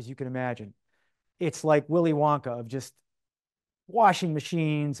factories you can imagine. It's like Willy Wonka of just washing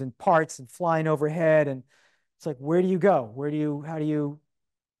machines and parts and flying overhead. And it's like, where do you go?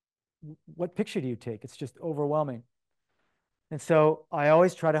 What picture do you take? It's just overwhelming. And so I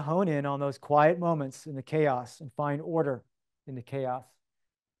always try to hone in on those quiet moments in the chaos and find order in the chaos.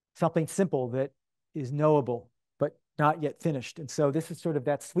 Something simple that is knowable, but not yet finished. And so this is sort of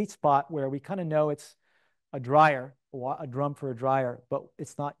that sweet spot where we kind of know it's a dryer, a drum for a dryer, but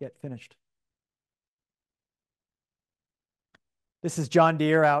it's not yet finished. This is John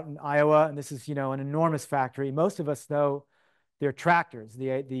Deere out in Iowa, and this is, an enormous factory. Most of us know their tractors, the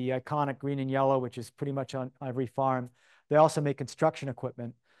iconic green and yellow, which is pretty much on every farm. They also make construction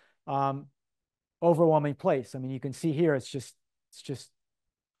equipment. Overwhelming place. I mean, you can see here, it's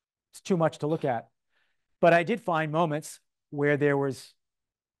too much to look at. But I did find moments where there was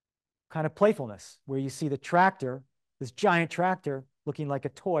kind of playfulness, where you see the tractor, this giant tractor, looking like a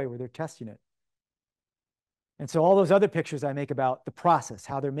toy where they're testing it. And so all those other pictures I make about the process,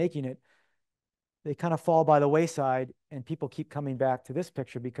 how they're making it, they kind of fall by the wayside, and people keep coming back to this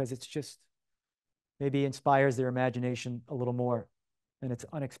picture because it's just maybe inspires their imagination a little more, and it's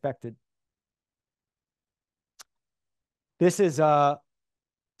unexpected. This is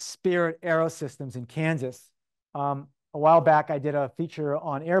Spirit Aero Systems in Kansas. A while back, I did a feature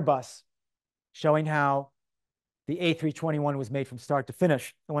on Airbus showing how the A321 was made from start to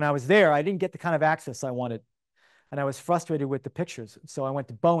finish. And when I was there, I didn't get the kind of access I wanted, and I was frustrated with the pictures. So I went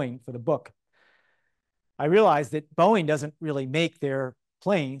to Boeing for the book. I realized that Boeing doesn't really make their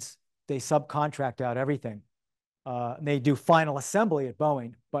planes. They subcontract out everything. They do final assembly at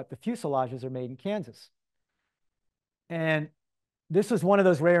Boeing, but the fuselages are made in Kansas. And this was one of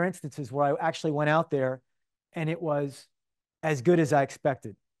those rare instances where I actually went out there and it was as good as I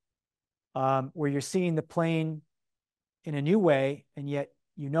expected, where you're seeing the plane in a new way, and yet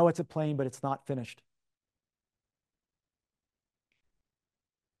it's a plane, but it's not finished.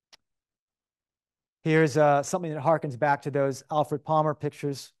 Here's something that harkens back to those Alfred Palmer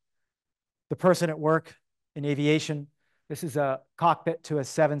pictures. The person at work in aviation. This is a cockpit to a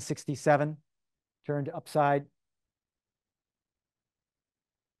 767 turned upside.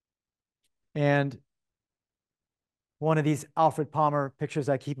 And one of these Alfred Palmer pictures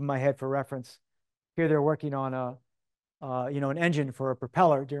I keep in my head for reference. Here they're working on an engine for a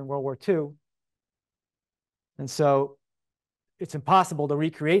propeller during World War II. And so it's impossible to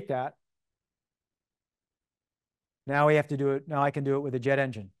recreate that. Now we have to do it. Now I can do it with a jet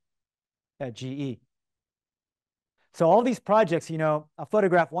engine at GE. So all these projects, I'll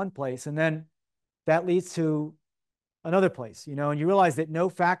photograph one place, and then that leads to another place, and you realize that no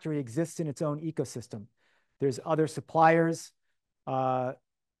factory exists in its own ecosystem. There's other suppliers. A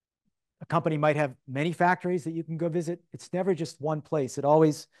company might have many factories that you can go visit. It's never just one place.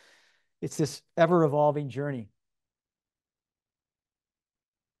 It's this ever-evolving journey.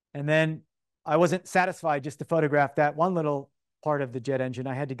 And then I wasn't satisfied just to photograph that one little part of the jet engine.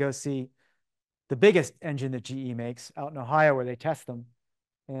 I had to go see the biggest engine that GE makes out in Ohio, where they test them.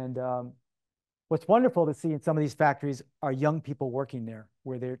 And what's wonderful to see in some of these factories are young people working there,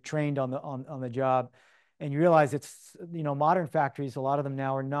 where they're trained on the job. And you realize it's, modern factories, a lot of them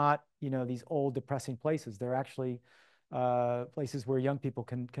now are not, these old depressing places. They're actually places where young people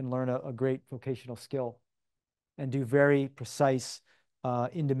can learn a great vocational skill and do very precise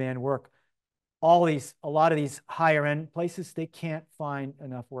in-demand work. A lot of these higher end places, they can't find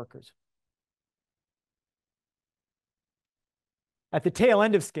enough workers. At the tail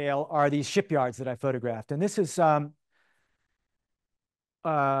end of scale are these shipyards that I photographed. And this is, it's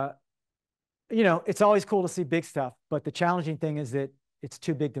always cool to see big stuff, but the challenging thing is that it's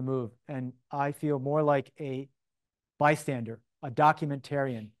too big to move. And I feel more like a bystander, a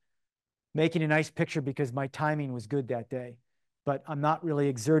documentarian, making a nice picture because my timing was good that day, but I'm not really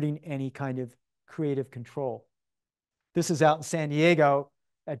exerting any kind of creative control. This is out in San Diego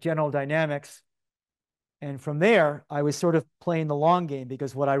at General Dynamics. And from there, I was sort of playing the long game,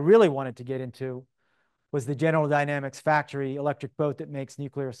 because what I really wanted to get into was the General Dynamics factory electric boat that makes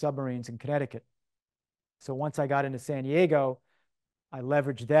nuclear submarines in Connecticut. So once I got into San Diego, I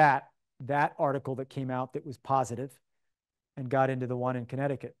leveraged that article that came out that was positive. and got into the one in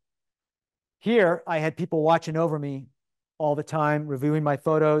Connecticut. Here, I had people watching over me all the time, reviewing my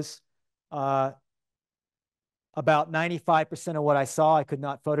photos. About 95% of what I saw, I could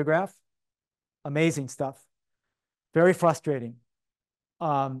not photograph. Amazing stuff. Very frustrating.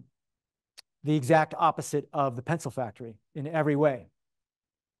 The exact opposite of the pencil factory in every way.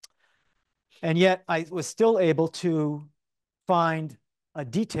 And yet I was still able to find a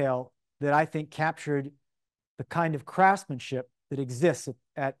detail that I think captured the kind of craftsmanship that exists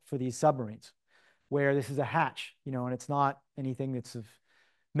for these submarines, where this is a hatch, and it's not anything that's of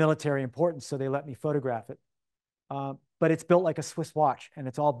military importance, so they let me photograph it. But it's built like a Swiss watch, and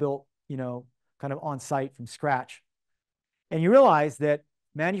it's all built, kind of on site from scratch. And you realize that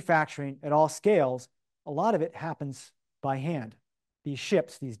manufacturing at all scales, a lot of it happens by hand. These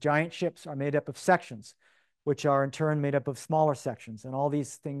ships, these giant ships, are made up of sections, which are in turn made up of smaller sections. And all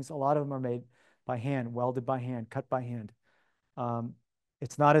these things, a lot of them are made by hand, welded by hand, cut by hand.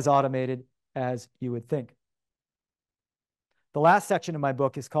 It's not as automated as you would think. The last section of my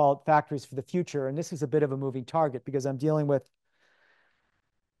book is called Factories for the Future. And this is a bit of a moving target because I'm dealing with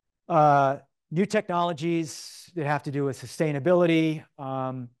new technologies that have to do with sustainability,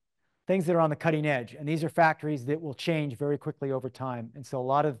 things that are on the cutting edge. And these are factories that will change very quickly over time. And so a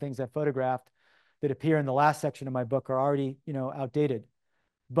lot of the things I photographed that appear in the last section of my book are already, outdated.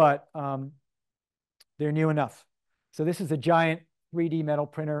 But they're new enough. So this is a giant 3D metal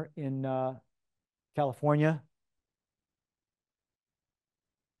printer in California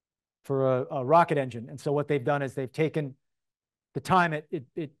for a rocket engine. And so what they've done is they've taken the time it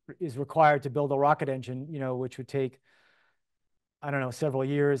is required to build a rocket engine, which would take, I don't know, several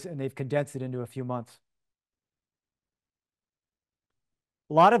years, and they've condensed it into a few months.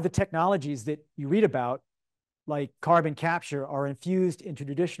 A lot of the technologies that you read about, like carbon capture, are infused into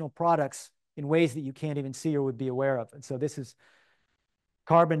traditional products in ways that you can't even see or would be aware of. And so this is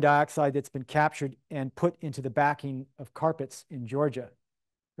carbon dioxide that's been captured and put into the backing of carpets in Georgia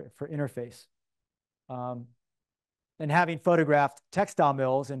for interface. And having photographed textile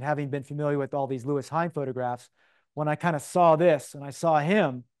mills and having been familiar with all these Lewis Hine photographs, when I kind of saw this and I saw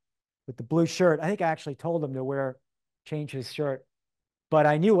him with the blue shirt, I think I actually told him to change his shirt. But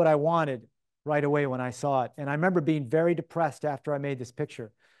I knew what I wanted right away when I saw it. And I remember being very depressed after I made this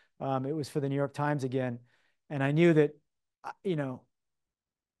picture. It was for the New York Times again. And I knew that,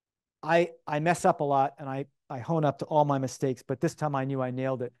 I mess up a lot and I hone up to all my mistakes. But this time I knew I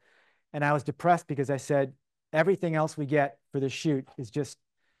nailed it. And I was depressed because I said, everything else we get for this shoot is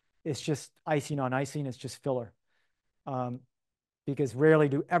just icing on icing. It's just filler. Because rarely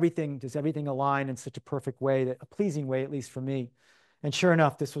does everything align in such a perfect way, a pleasing way, at least for me. And sure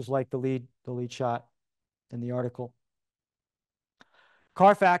enough, this was like the lead shot in the article.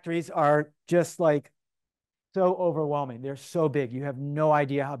 Car factories are just like so overwhelming. They're so big. You have no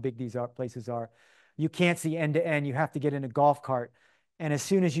idea how big these places are. You can't see end to end. You have to get in a golf cart. And as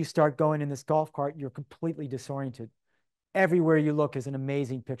soon as you start going in this golf cart, you're completely disoriented. Everywhere you look is an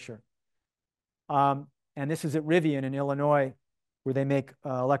amazing picture. And this is at Rivian in Illinois, where they make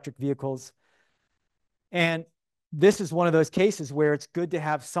electric vehicles. And this is one of those cases where it's good to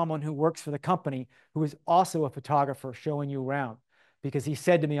have someone who works for the company who is also a photographer showing you around. Because he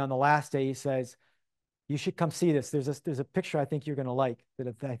said to me on the last day, he says, you should come see this. There's a picture I think you're going to like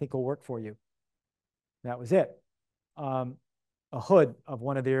that I think will work for you. That was it. A hood of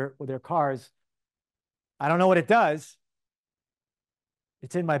one of their cars. I don't know what it does.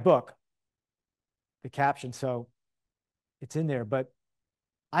 It's in my book, the caption, so it's in there. But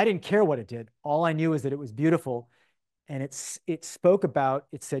I didn't care what it did. All I knew is that it was beautiful. And it spoke about,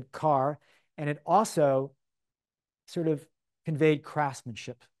 it said car, and it also sort of conveyed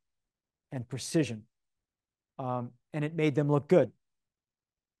craftsmanship and precision. And it made them look good.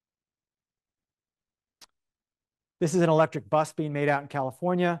 This is an electric bus being made out in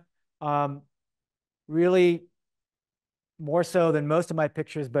California. Really more so than most of my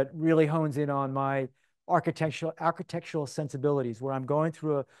pictures, but really hones in on my architectural sensibilities, where I'm going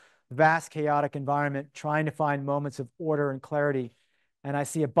through a vast chaotic environment, trying to find moments of order and clarity. And I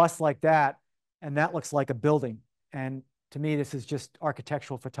see a bus like that, and that looks like a building. And to me, this is just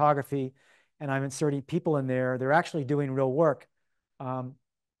architectural photography. And I'm inserting people in there. They're actually doing real work.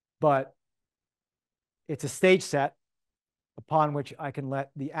 But it's a stage set upon which I can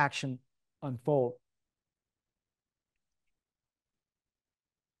let the action unfold.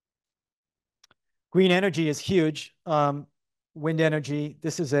 Green energy is huge. Wind energy.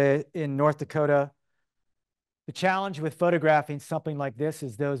 This is in North Dakota. The challenge with photographing something like this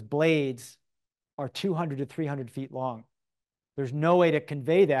is those blades are 200 to 300 feet long. There's no way to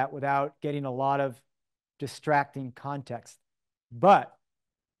convey that without getting a lot of distracting context. But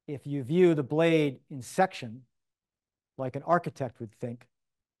if you view the blade in section, like an architect would think,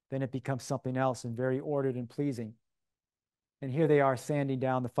 then it becomes something else and very ordered and pleasing. And here they are sanding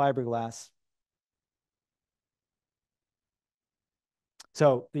down the fiberglass.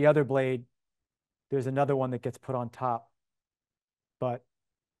 So the other blade, there's another one that gets put on top. But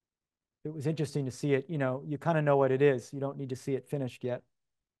it was interesting to see it. You know, you kind of know what it is. You don't need to see it finished yet.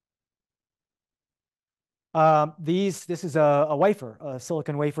 This is a wafer, a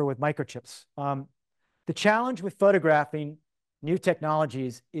silicon wafer with microchips. The challenge with photographing new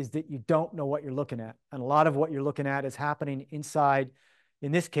technologies is that you don't know what you're looking at. And a lot of what you're looking at is happening inside,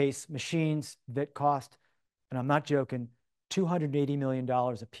 in this case, machines that cost, and I'm not joking, $280 million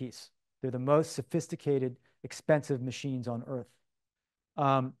a piece. They're the most sophisticated, expensive machines on Earth.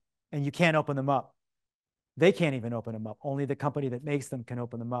 And you can't open them up. They can't even open them up. Only the company that makes them can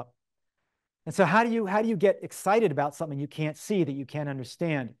open them up. And so how do you get excited about something you can't see, that you can't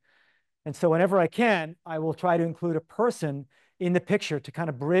understand? And so whenever I can, I will try to include a person in the picture to kind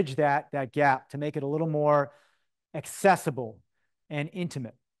of bridge that gap, to make it a little more accessible and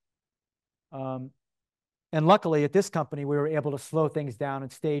intimate. And luckily at this company, we were able to slow things down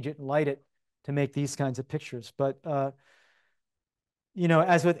and stage it and light it to make these kinds of pictures. But, you know,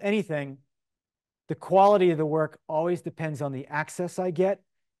 as with anything, the quality of the work always depends on the access I get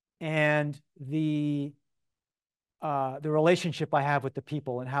and the relationship I have with the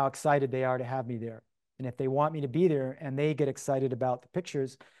people and how excited they are to have me there. And if they want me to be there and they get excited about the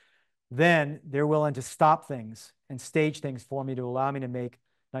pictures, then they're willing to stop things and stage things for me to allow me to make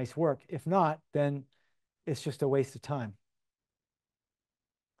nice work. If not, then it's just a waste of time.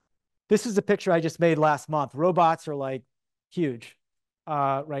 This is a picture I just made last month. Robots are like huge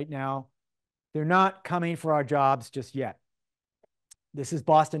right now. They're not coming for our jobs just yet. This is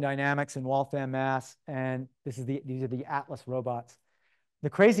Boston Dynamics in Waltham, Mass. And these are the Atlas robots. The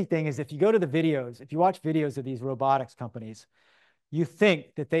crazy thing is if you go to the videos, if you watch videos of these robotics companies, you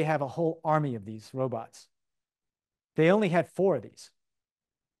think that they have a whole army of these robots. They only had 4 of these.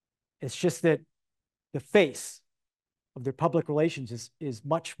 It's just that the face of their public relations is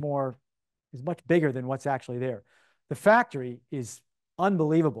much bigger than what's actually there. The factory is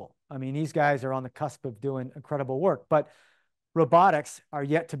unbelievable. I mean, these guys are on the cusp of doing incredible work, but robotics are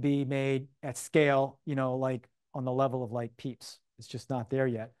yet to be made at scale, you know, like on the level of like Peeps. It's just not there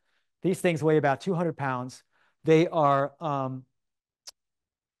yet. These things weigh about 200 pounds. They are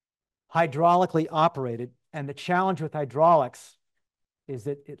hydraulically operated. And the challenge with hydraulics is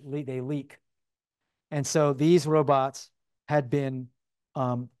that they leak. And so these robots had been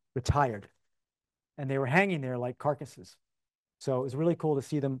retired and they were hanging there like carcasses. So it was really cool to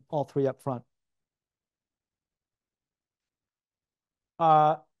see them all 3 up front.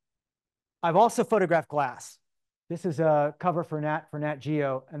 I've also photographed glass. This is a cover for Nat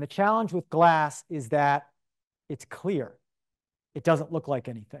Geo. And the challenge with glass is that it's clear. It doesn't look like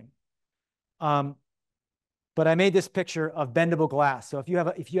anything. But I made this picture of bendable glass. So if you have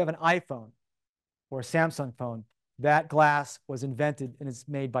an iPhone or a Samsung phone, that glass was invented and it's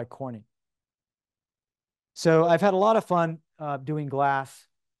made by Corning. So I've had a lot of fun doing glass,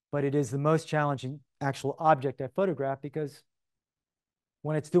 but it is the most challenging actual object I photograph because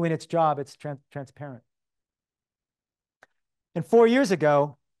when it's doing its job, it's transparent. And 4 years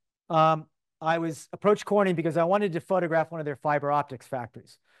ago, I was approached Corning because I wanted to photograph one of their fiber optics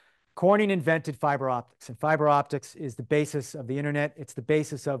factories. Corning invented fiber optics, and fiber optics is the basis of the internet. It's the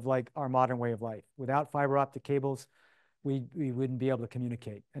basis of like our modern way of life. Without fiber optic cables, we wouldn't be able to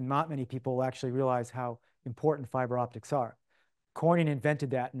communicate. And not many people actually realize how important fiber optics are. Corning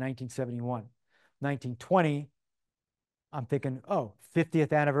invented that in 1971. 1920, I'm thinking, oh,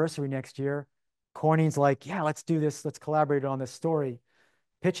 50th anniversary next year. Corning's like, yeah, let's do this. Let's collaborate on this story.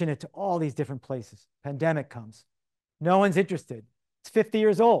 Pitching it to all these different places. Pandemic comes. No one's interested. It's 50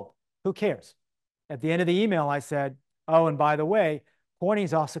 years old. Who cares? At the end of the email, I said, oh, and by the way,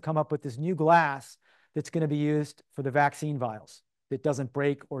 Corning's also come up with this new glass that's going to be used for the vaccine vials that doesn't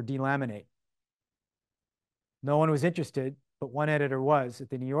break or delaminate. No one was interested, but one editor was at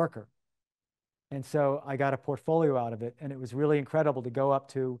the New Yorker. And so I got a portfolio out of it, and it was really incredible to go up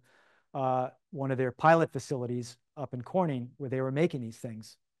to one of their pilot facilities up in Corning where they were making these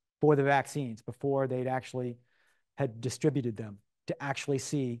things for the vaccines before they'd actually had distributed them, to actually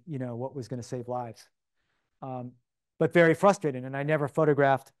see, you know, what was going to save lives. But very frustrating. And I never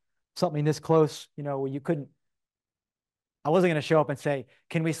photographed something this close, you know, where I wasn't going to show up and say,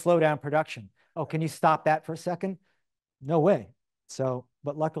 can we slow down production? Oh, can you stop that for a second? No way. So,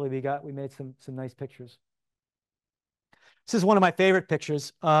 but luckily we made some nice pictures. This is one of my favorite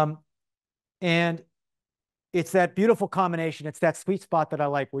pictures. And it's that beautiful combination. It's that sweet spot that I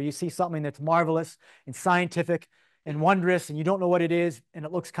like, where you see something that's marvelous and scientific and wondrous, and you don't know what it is, and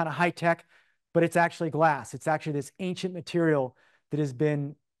it looks kind of high tech, but it's actually glass. It's actually this ancient material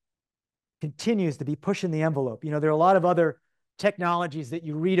that continues to be pushing the envelope. You know, there are a lot of other technologies that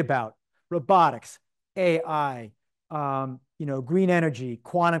you read about: robotics, AI, you know, green energy,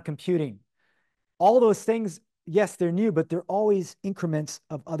 quantum computing. All those things, yes, they're new, but they're always increments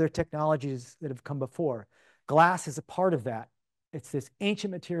of other technologies that have come before. Glass is a part of that. It's this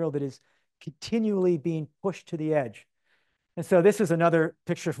ancient material that is continually being pushed to the edge. And so this is another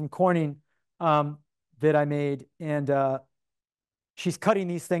picture from Corning that I made. And she's cutting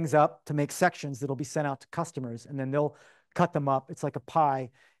these things up to make sections that'll be sent out to customers, and then they'll cut them up. It's like a pie,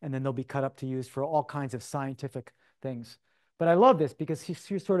 and then they'll be cut up to use for all kinds of scientific things. But I love this because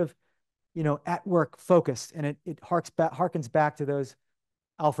she's sort of, you know, at work focused, and it harkens back to those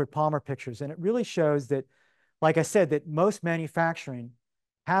Alfred Palmer pictures. And it really shows that, like I said, that most manufacturing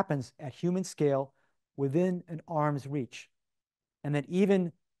happens at human scale within an arm's reach. And that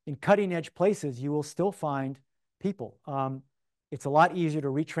even in cutting edge places, you will still find people. It's a lot easier to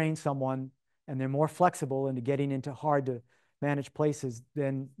retrain someone, and they're more flexible into getting into hard to manage places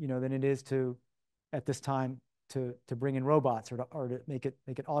than, you know, than it is to, at this time, to bring in robots or to make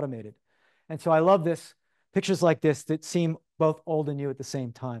it automated. And so I love this, pictures like this that seem both old and new at the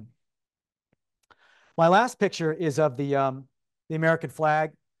same time. My last picture is of the American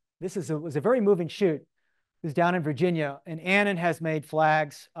flag. This was a very moving shoot. It was down in Virginia, and Annan has made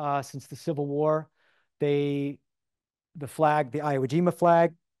flags since the Civil War. The flag, the Iwo Jima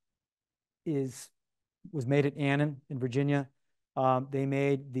flag, was made at Annan in Virginia. They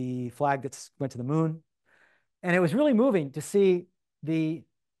made the flag that went to the moon. And it was really moving to see the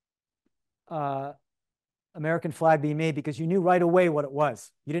American flag being made, because you knew right away what it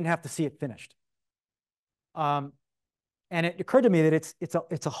was. You didn't have to see it finished. And it occurred to me that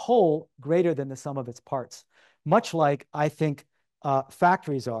it's a whole greater than the sum of its parts, much like I think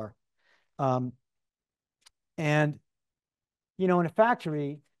factories are. And, you know, in a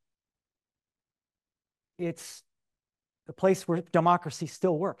factory, it's the place where democracy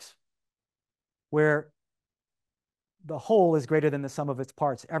still works, where the whole is greater than the sum of its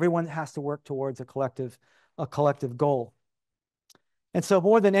parts. Everyone has to work towards a collective goal. And so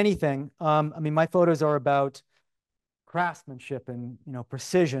more than anything, I mean, my photos are about craftsmanship and, you know,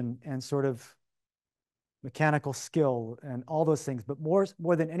 precision and sort of mechanical skill and all those things. But more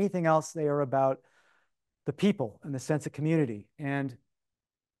than anything else, they are about the people and the sense of community. And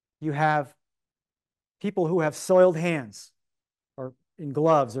you have people who have soiled hands or in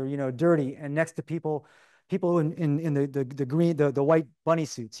gloves or, you know, dirty, and next to people in the white bunny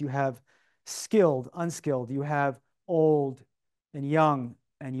suits. You have skilled, unskilled, you have old and young,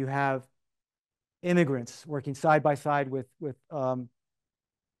 and you have immigrants working side by side with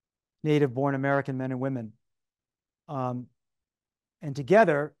native-born American men and women. And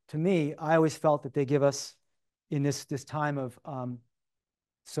together, to me, I always felt that they give us, in this time of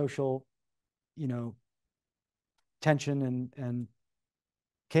social, you know, tension and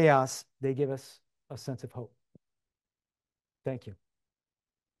chaos, they give us a sense of hope. Thank you.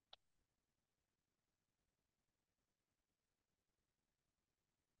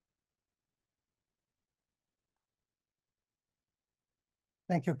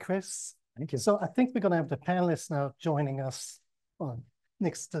 Thank you, Chris. Thank you. So I think we're going to have the panelists now joining us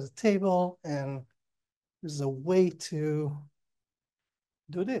next to the table, and there's a way to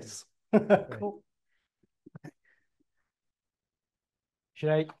do this. Cool. Should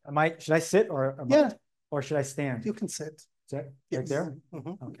I sit or should I stand? You can sit. Sit yes. Right there?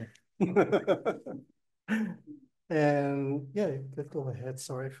 Mm-hmm. Okay. And yeah, you could go ahead.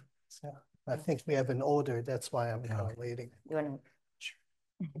 Sorry. Yeah. I think we have an order. That's why I'm kind of waiting. You want to? Sure.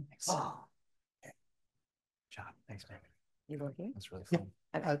 Oh. Okay. Job. Thanks, man. You go here? That's really fun.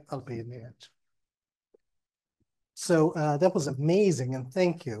 Yeah, I'll be in the end. So that was amazing, and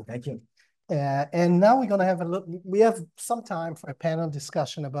thank you. Thank you. And now we're going to have a look. We have some time for a panel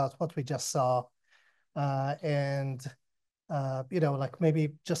discussion about what we just saw. And, you know, like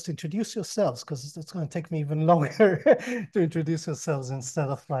maybe just introduce yourselves, because it's going to take me even longer to introduce yourselves instead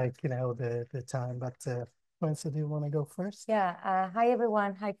of like, you know, the time. But Florencia, do you want to go first? Yeah. Hi,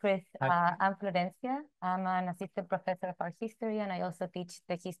 everyone. Hi, Chris. Hi. I'm Florencia. I'm an assistant professor of art history, and I also teach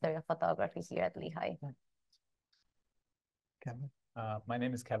the history of photography here at Lehigh. Kevin. My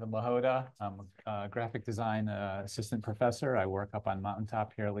name is Kevin Lahoda. I'm a graphic design assistant professor. I work up on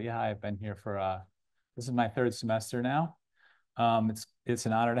Mountaintop here at Lehigh. I've been here for, this is my third semester now. It's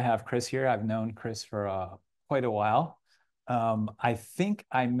an honor to have Chris here. I've known Chris for quite a while. I think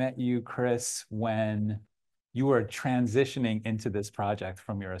I met you, Chris, when you were transitioning into this project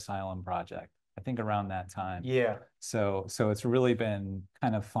from your asylum project, I think around that time. Yeah. So it's really been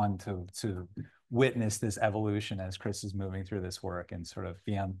kind of fun to witness this evolution as Chris is moving through this work and sort of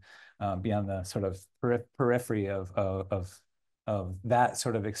be on the sort of periphery of that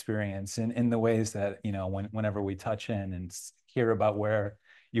sort of experience in the ways that, you know, whenever we touch in and hear about where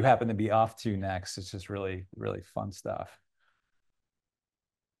you happen to be off to next, it's just really, really fun stuff.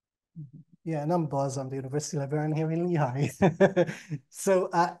 Yeah, and I'm Boaz. I'm the university librarian here in Lehigh. So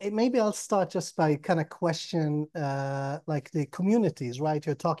maybe I'll start just by kind of question like the communities, right?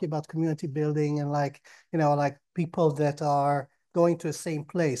 You're talking about community building and like, you know, like people that are going to the same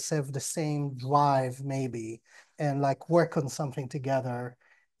place, have the same drive maybe, and like work on something together.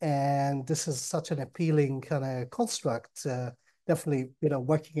 And this is such an appealing kind of construct. Definitely, you know,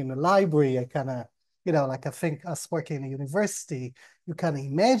 working in the library, I kind of, you know, like I think us working in a university, you kind of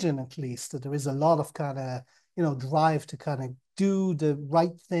imagine at least that there is a lot of kind of, you know, drive to kind of do the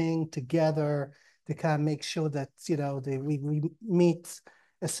right thing together, to kind of make sure that, you know, we meet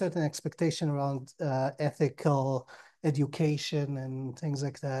a certain expectation around ethical education and things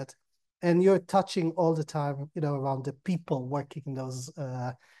like that. And you're touching all the time, you know, around the people working in those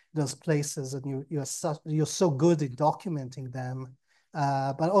places, and you're so good in documenting them.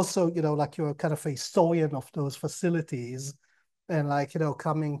 But also, you know, like you're kind of a historian of those facilities, and like, you know,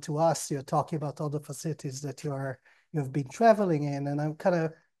 coming to us, you're talking about all the facilities that you've been traveling in, and I'm kind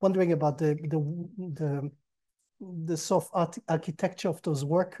of wondering about the sort of architecture of those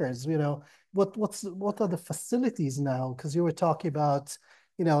workers. You know, what are the facilities now? Because you were talking about,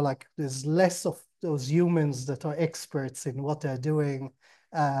 you know, like there's less of those humans that are experts in what they're doing.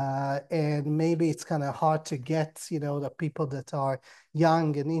 And maybe it's kind of hard to get, you know, the people that are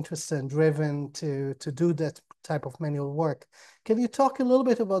young and interested and driven to do that type of manual work. Can you talk a little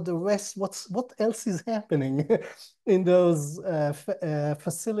bit about the rest? What else is happening in those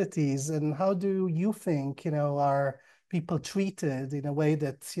facilities, and how do you think, you know, are people treated in a way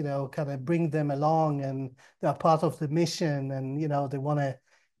that, you know, kind of bring them along and they're part of the mission, and, you know, they want to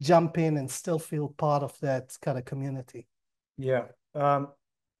jump in and still feel part of that kind of community? Yeah.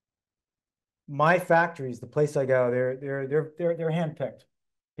 My factories, the place I go, they're handpicked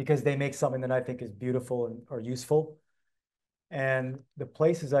because they make something that I think is beautiful and or useful. And the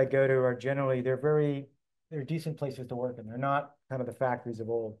places I go to are generally, they're decent places to work in. They're not kind of the factories of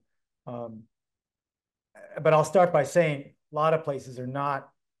old. But I'll start by saying a lot of places are not,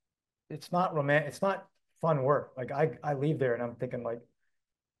 it's not fun work. Like I leave there and I'm thinking like,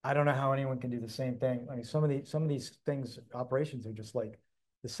 I don't know how anyone can do the same thing. I mean, some of these things, operations are just like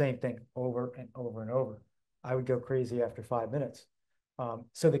the same thing over and over and over. I would go crazy after 5 minutes.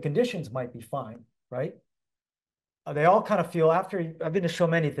 So the conditions might be fine, right? They all kind of feel, after I've been to so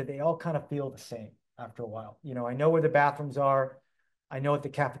many, that they all kind of feel the same after a while. You know, I know where the bathrooms are. I know what the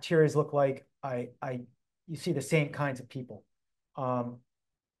cafeterias look like. You see the same kinds of people.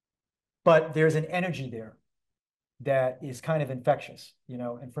 But there's an energy there that is kind of infectious, you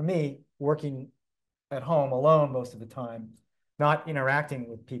know. And for me, working at home alone most of the time, not interacting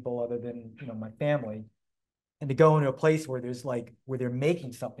with people other than, you know, my family, and to go into a place where there's like, where they're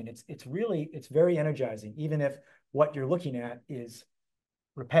making something, it's very energizing, even if what you're looking at is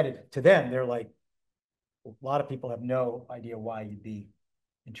repetitive. To them, they're like, a lot of people have no idea why you'd be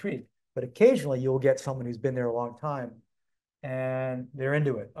intrigued, but occasionally you'll get someone who's been there a long time and they're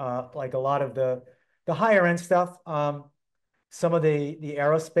into it. Like a lot of the higher end stuff, some of the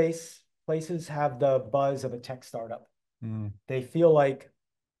aerospace places have the buzz of a tech startup. They feel like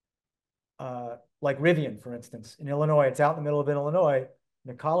Rivian, for instance, in Illinois. It's out in the middle of Illinois,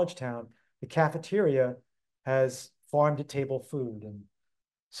 in a college town. The cafeteria has farm-to-table food. And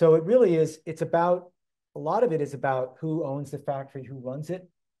so it really is, a lot of it is about who owns the factory, who runs it.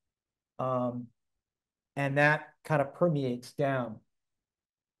 And that kind of permeates down.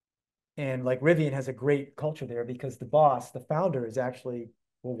 And like Rivian has a great culture there because the boss, the founder,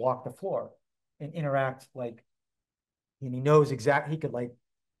 will walk the floor and interact, like, and he knows exactly, he could like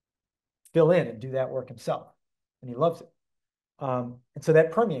fill in and do that work himself. And he loves it. And so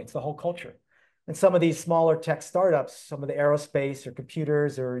that permeates the whole culture. And some of these smaller tech startups, some of the aerospace or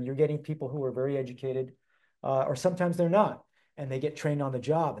computers, or you're getting people who are very educated, or sometimes they're not, and they get trained on the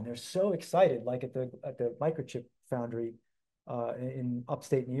job, and they're so excited. Like at the microchip foundry in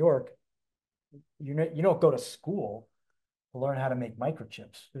upstate New York, you don't go to school to learn how to make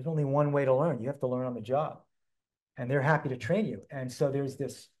microchips. There's only one way to learn. You have to learn on the job, and they're happy to train you. And so there's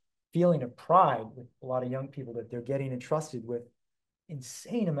this feeling of pride with a lot of young people that they're getting entrusted with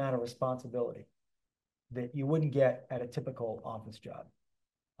insane amount of responsibility that you wouldn't get at a typical office job.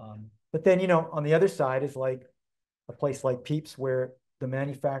 But then, you know, on the other side is like a place like Peeps where the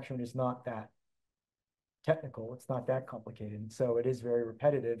manufacturing is not that technical. It's not that complicated. And so it is very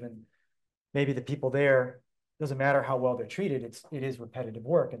repetitive. And maybe the people there, doesn't matter how well they're treated, it is repetitive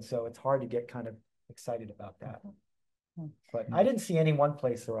work. And so it's hard to get kind of excited about that. But I didn't see any one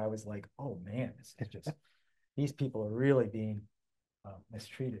place where I was like, oh man, this is just, these people are really being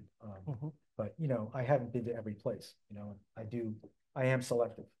mistreated. But, you know, I haven't been to every place, you know, I am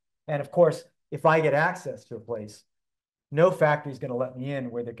selective. And of course, if I get access to a place, no factory is going to let me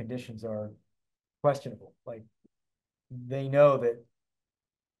in where the conditions are questionable. Like, they know that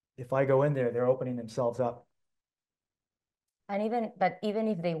if I go in there, they're opening themselves up. And even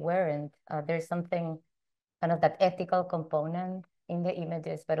if they weren't, there's something kind of that ethical component in the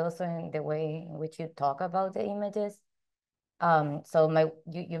images, but also in the way in which you talk about the images. So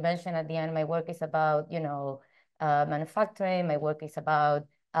you mentioned at the end, my work is about, you know, manufacturing. My work is about,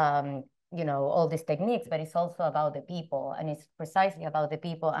 you know, all these techniques, but it's also about the people, and it's precisely about the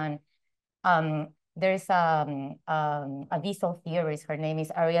people. And there's a visual theorist, her name is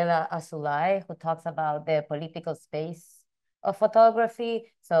Ariela Azulay, who talks about the political space of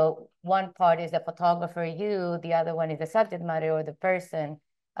photography. So one part is the photographer, you, the other one is the subject matter or the person.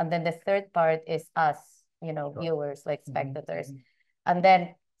 And then the third part is us, you know, viewers, like spectators. And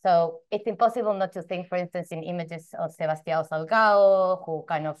then, so it's impossible not to think, for instance, in images of Sebastião Salgado, who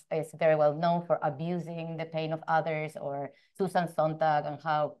kind of is very well known for abusing the pain of others, or Susan Sontag and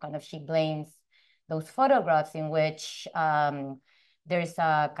how kind of she blames those photographs in which there's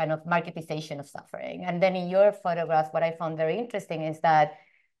a kind of marketization of suffering. And then in your photographs, what I found very interesting is that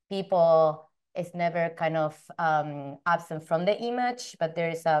people is never kind of absent from the image, but there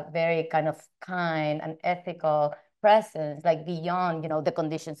is a very kind of kind and ethical presence, like beyond, you know, the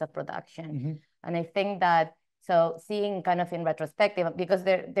conditions of production. And I think that, so seeing kind of in retrospective, because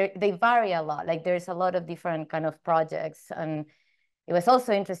they vary a lot, like there's a lot of different kind of projects. And it was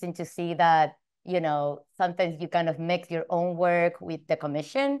also interesting to see that, you know, sometimes you kind of mix your own work with the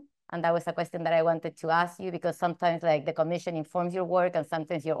commission. And that was a question that I wanted to ask you, because sometimes like the commission informs your work, and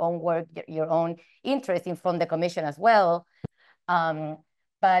sometimes your own work, your own interest inform the commission as well.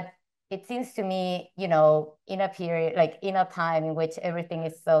 But it seems to me, you know, in a period, like in a time in which everything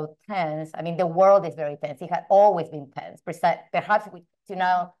is so tense, I mean, the world is very tense. It had always been tense. Perhaps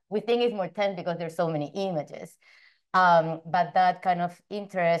we think it's more tense because there's so many images. But that kind of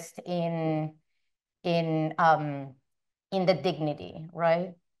interest in the dignity,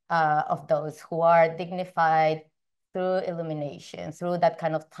 right, of those who are dignified through illumination, through that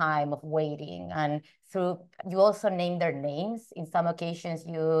kind of time of waiting, and through, you also name their names. In some occasions,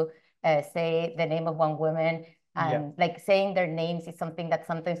 you say the name of one woman, and like saying their names is something that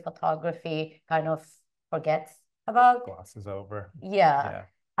sometimes photography kind of forgets about. Glosses over. Yeah.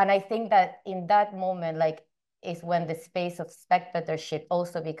 And I think that in that moment, like, is when the space of spectatorship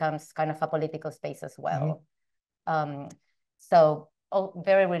also becomes kind of a political space as well. So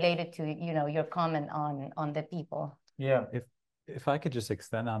very related to, you know, your comment on the people. Yeah. If I could just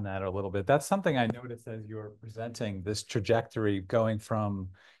extend on that a little bit, that's something I noticed as you were presenting this trajectory going from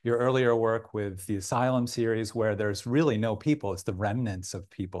your earlier work with the Asylum series, where there's really no people, it's the remnants of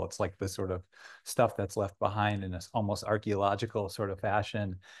people. It's like the sort of stuff that's left behind in this almost archaeological sort of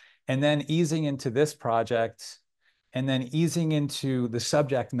fashion. And then easing into this project, and then easing into the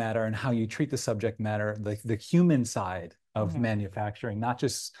subject matter and how you treat the subject matter, the human side of manufacturing, not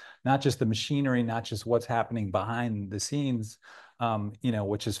just the machinery, not just what's happening behind the scenes, you know,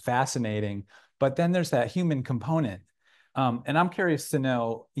 which is fascinating. But then there's that human component. And I'm curious to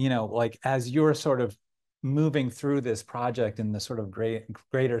know, you know, like as you're sort of moving through this project in the sort of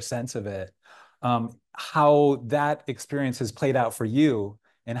greater sense of it, how that experience has played out for you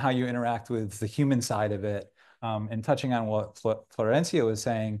and how you interact with the human side of it. And touching on what Florencia was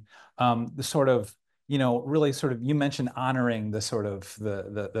saying, the sort of, you know, really sort of, you mentioned honoring the sort of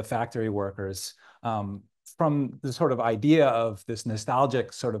the factory workers, from the sort of idea of this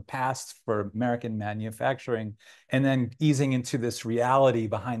nostalgic sort of past for American manufacturing, and then easing into this reality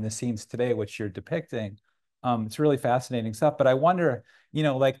behind the scenes today, which you're depicting. It's really fascinating stuff. But I wonder, you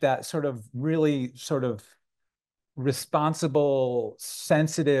know, like that sort of really sort of responsible,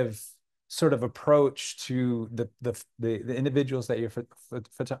 sensitive sort of approach to the individuals that you're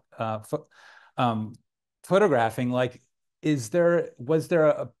photographing, like, was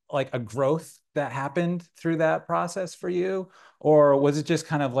there a growth that happened through that process for you, or was it just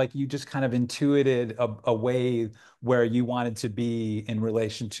kind of like you just kind of intuited a way where you wanted to be in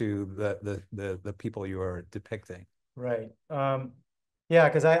relation to the people you were depicting? Right. Yeah,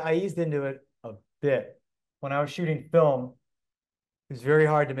 because I eased into it a bit when I was shooting film. it's very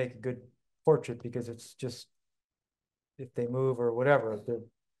hard to make a good portrait because it's just, if they move or whatever, if they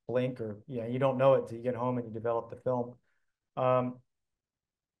blink or, you don't know it until you get home and you develop the film.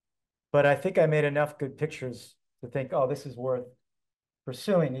 But I think I made enough good pictures to think, oh, this is worth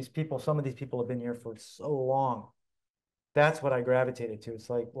pursuing. These people, some of these people have been here for so long. That's what I gravitated to. It's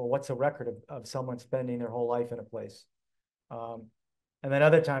like, well, what's a record of someone spending their whole life in a place? And then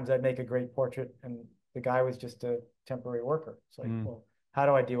other times I'd make a great portrait and the guy was just a temporary worker. It's like, well, how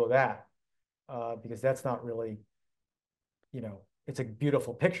do I deal with that? Because that's not really, it's a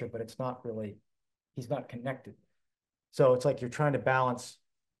beautiful picture, but it's not really, he's not connected. So it's like you're trying to balance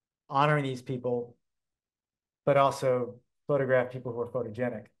honoring these people, but also photograph people who are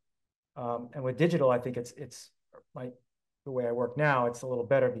photogenic. And with digital, I think it's like the way I work now, it's a little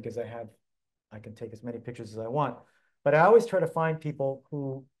better because I can take as many pictures as I want. But I always try to find people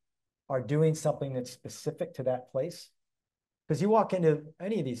who are doing something that's specific to that place. Because you walk into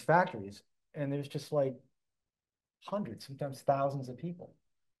any of these factories and there's just like hundreds, sometimes thousands of people.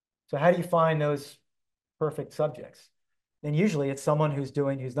 So how do you find those perfect subjects? And usually it's someone who's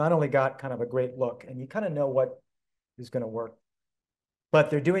not only got kind of a great look and you kind of know what is going to work, but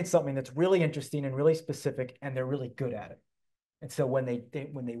they're doing something that's really interesting and really specific and they're really good at it. And so when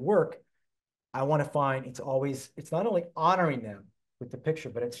they work, I want to find it's not only honoring them with the picture,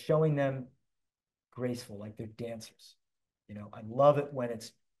 but it's showing them graceful, like they're dancers. I love it when it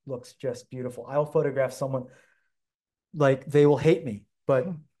looks just beautiful. I'll photograph someone, like they will hate me, but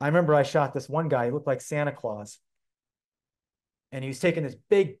I remember I shot this one guy, he looked like Santa Claus. And he was taking this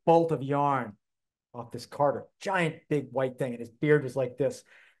big bolt of yarn off this carter, giant big white thing, and his beard was like this.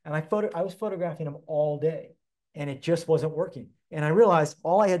 And I was photographing him all day, and it just wasn't working. And I realized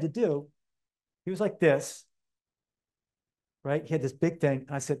all I had to do, he was like this, right? He had this big thing,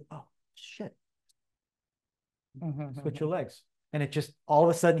 and I said, oh, shit. Switch your legs. And it just, all of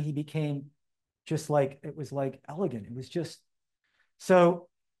a sudden, he became just like, it was like elegant. It was just, so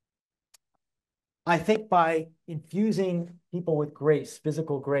I think by infusing people with grace,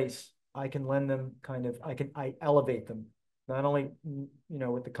 physical grace, I can lend them I elevate them, not only,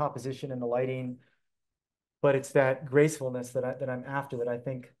 with the composition and the lighting, but it's that gracefulness that I'm after that I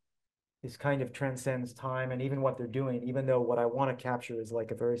think is kind of transcends time and even what they're doing, even though what I want to capture is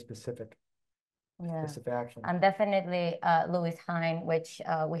like a very specific action. And definitely Louis Hine, which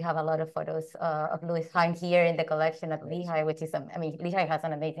we have a lot of photos of Louis Hine here in the collection at Lehigh, which is, Lehigh has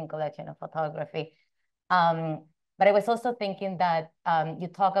an amazing collection of photography. But I was also thinking that you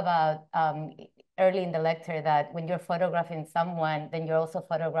talk about early in the lecture that when you're photographing someone, then you're also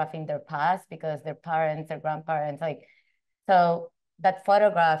photographing their past because their parents, their grandparents, so that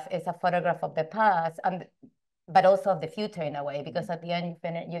photograph is a photograph of the past, but also of the future in a way, because at the end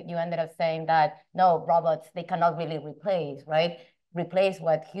you ended up saying that no, robots, they cannot really replace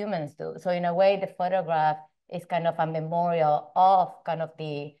what humans do. So in a way, the photograph is kind of a memorial of kind of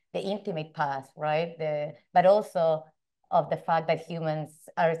the intimate past, right? But also of the fact that humans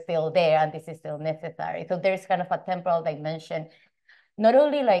are still there and this is still necessary. So there's kind of a temporal dimension, not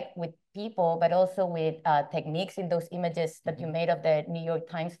only like with people, but also with techniques in those images that you made of the New York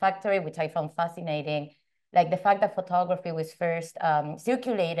Times factory, which I found fascinating. Like the fact that photography was first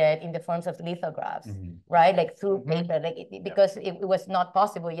circulated in the forms of lithographs, right? Like through paper, because it was not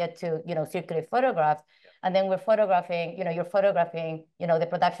possible yet to, circulate photographs. And then we're photographing, you're photographing, the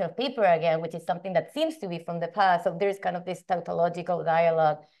production of paper again, which is something that seems to be from the past. So there's kind of this tautological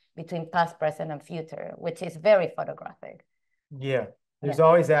dialogue between past, present, and future, which is very photographic. Yeah, there's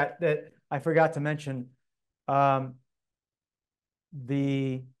always that I forgot to mention. The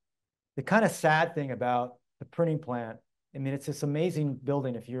kind of sad thing about the printing plant, it's this amazing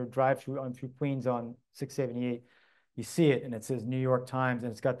building. If you drive through Queens on 678, you see it and it says New York Times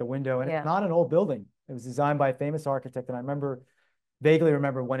and it's got the window and it's not an old building. It was designed by a famous architect. And I vaguely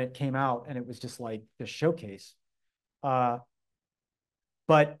remember when it came out and it was just like the showcase. But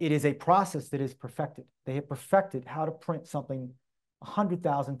it is a process that is perfected. They have perfected how to print something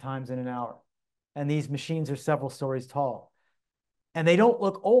 100,000 times in an hour. And these machines are several stories tall. And they don't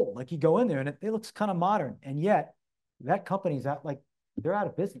look old. Like you go in there and it looks kind of modern. And yet that company's they're out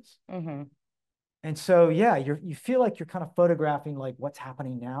of business. And so, yeah, you feel like you're kind of photographing like what's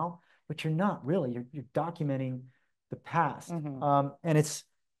happening now, but you're not really. You're documenting the past. And it's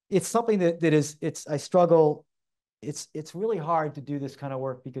something that is, I struggle. It's really hard to do this kind of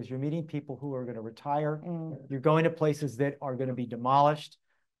work because you're meeting people who are going to retire. You're going to places that are going to be demolished,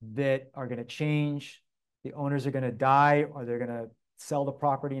 that are going to change. The owners are going to die or they're going to sell the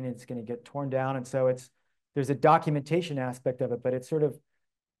property and it's going to get torn down. And so there's a documentation aspect of it, but it's sort of,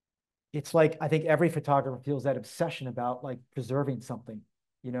 it's like, I think every photographer feels that obsession about like preserving something,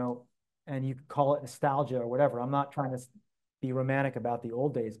 you know, and you call it nostalgia or whatever. I'm not trying to be romantic about the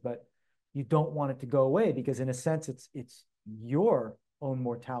old days, but you don't want it to go away because in a sense, it's your own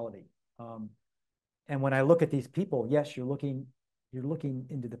mortality. And when I look at these people, yes, you're looking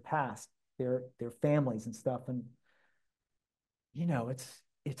into the past, their families and stuff. And, you know,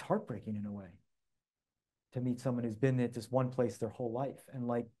 it's heartbreaking in a way to meet someone who's been at just one place their whole life. And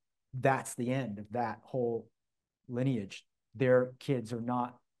like, that's the end of that whole lineage. Their kids are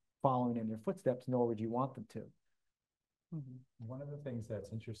not following in their footsteps, nor would you want them to. Mm-hmm. One of the things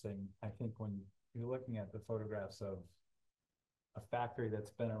that's interesting, I think, when you're looking at the photographs of a factory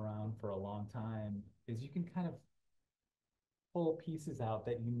that's been around for a long time, is you can kind of pull pieces out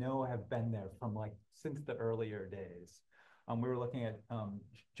that you know have been there from like since the earlier days. We were looking at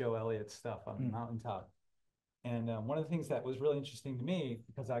Joe Elliott's stuff on the mountaintop. And one of the things that was really interesting to me,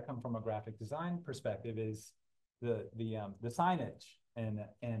 because I come from a graphic design perspective, is the signage and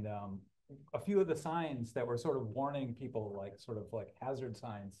a few of the signs that were sort of warning people, like sort of like hazard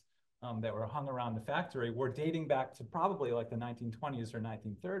signs that were hung around the factory, were dating back to probably like the 1920s or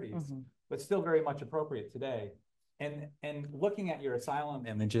 1930s, but still very much appropriate today. And looking at your asylum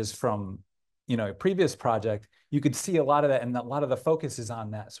images from, you know, a previous project, you could see a lot of that, and a lot of the focus is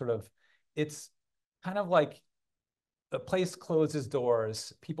on that sort of, it's kind of like the place closes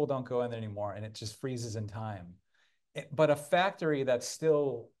doors, people don't go in there anymore, and it just freezes in time. But a factory that's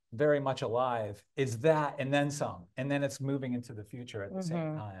still very much alive is that, and then some, and then it's moving into the future at the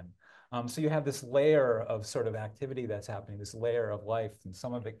same time. So you have this layer of sort of activity that's happening, this layer of life, and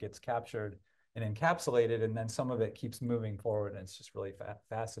some of it gets captured and encapsulated, and then some of it keeps moving forward, and it's just really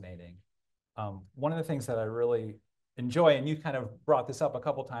fascinating. One of the things that I really enjoy, and you kind of brought this up a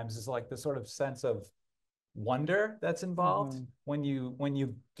couple times, is like the sort of sense of wonder that's involved when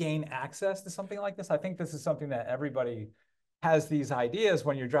you gain access to something like this. I think this is something that everybody has these ideas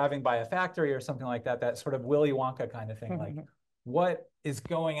when you're driving by a factory or something like that, that sort of Willy Wonka kind of thing, like what is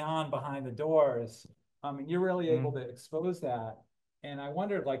going on behind the doors. You're really able to expose that. And I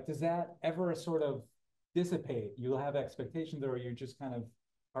wondered, like, does that ever sort of dissipate? You have expectations, or you just kind of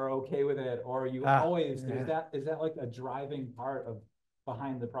are okay with it, or you always, is that like a driving part of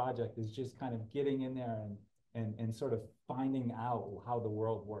behind the project, is just kind of getting in there and sort of finding out how the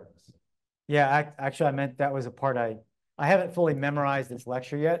world works? Yeah, actually, I meant that was a part I haven't fully memorized this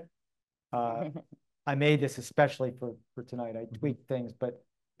lecture yet. I made this especially for tonight. I tweaked things, but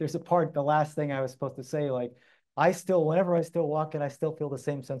there's a part, the last thing I was supposed to say, like, whenever I still walk in, I still feel the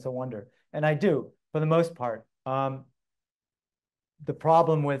same sense of wonder. And I do, for the most part. The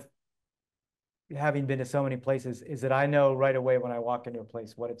problem with having been to so many places is that I know right away when I walk into a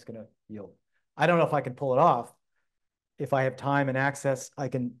place what it's going to yield. I don't know if I can pull it off. If I have time and access, I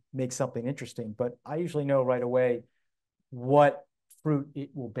can make something interesting, but I usually know right away what fruit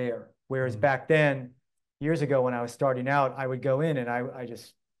it will bear. Whereas back then, years ago, when I was starting out, I would go in and I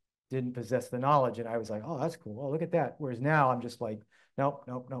just didn't possess the knowledge, and I was like, oh, that's cool. Oh, look at that. Whereas now I'm just like, nope,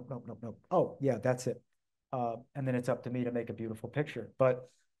 nope, nope, nope, nope, nope. Oh, yeah, that's it. And then it's up to me to make a beautiful picture. But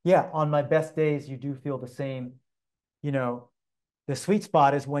yeah, on my best days, you do feel the same. You know, the sweet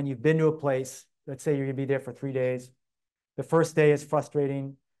spot is when you've been to a place, let's say you're gonna be there for 3 days. The first day is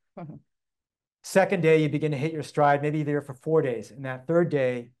frustrating. Second day, you begin to hit your stride, maybe you're there for 4 days. And that third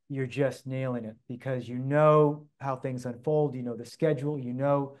day, you're just nailing it because you know how things unfold, you know the schedule, you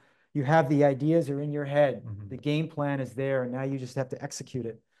know, you have the ideas are in your head. The game plan is there, and now you just have to execute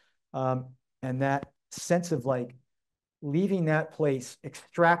it. And that sense of like leaving that place,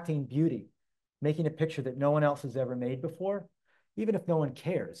 extracting beauty, making a picture that no one else has ever made before, even if no one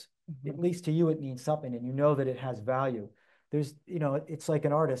cares, at least to you, it means something, and you know that it has value. There's, you know, it's like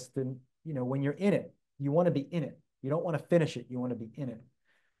an artist, and, you know, when you're in it, you want to be in it. You don't want to finish it. You want to be in it.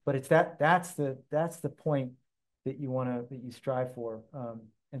 But it's that's the point that you strive for.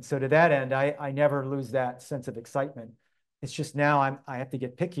 And so to that end, I never lose that sense of excitement. It's just now I have to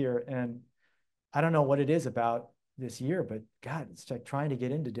get pickier, and I don't know what it is about this year, but God, it's like trying to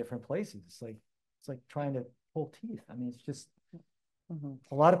get into different places. It's like trying to pull teeth. I mean, it's just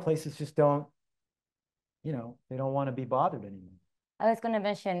a lot of places just don't, you know, they don't want to be bothered anymore. I was going to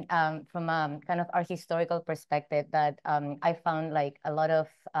mention from kind of our historical perspective that I found like a lot of,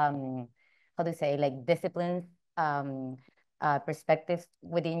 how to say, like disciplines, perspectives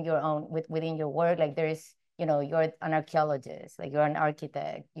within your own, within your work. Like there's, you know, you're an archaeologist, like you're an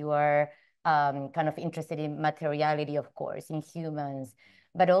architect, you are kind of interested in materiality, of course, in humans,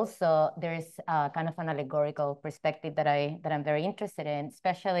 but also there's kind of an allegorical perspective that I'm very interested in,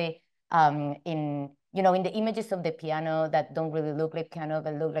 especially in you know, in the images of the piano that don't really look like piano,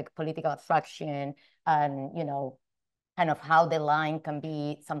 but look like political abstraction, and, you know, kind of how the line can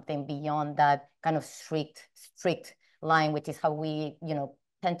be something beyond that kind of strict line, which is how we, you know,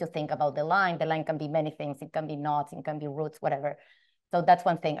 tend to think about the line. The line can be many things. It can be knots, it can be roots, whatever. So that's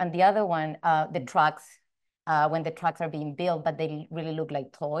one thing. And the other one, the tracks, when the tracks are being built, but they really look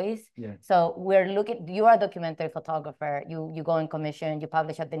like toys. Yeah. So we're looking, you are a documentary photographer, you go and commission, you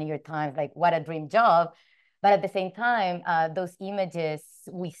publish at the New York Times, like what a dream job. But at the same time, those images,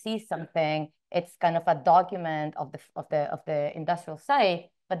 we see something, it's kind of a document of the industrial site,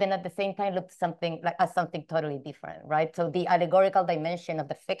 but then at the same time look something like as something totally different, right? So the allegorical dimension of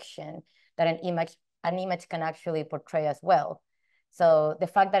the fiction that an image can actually portray as well. So the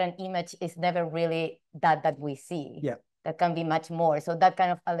fact that an image is never really that we see, yeah, that can be much more. So that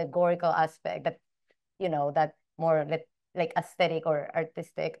kind of allegorical aspect, that, you know, that more like aesthetic or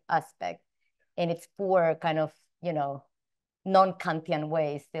artistic aspect in its poor kind of, you know, non-Kantian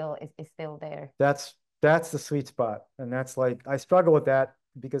way is still there. That's the sweet spot. And that's like, I struggle with that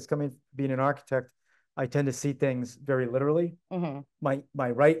because being an architect, I tend to see things very literally. My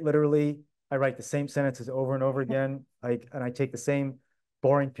write literally, I write the same sentences over and over again. And I take the same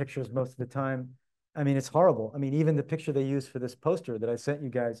boring pictures most of the time. I mean, it's horrible. I mean, even the picture they used for this poster that I sent you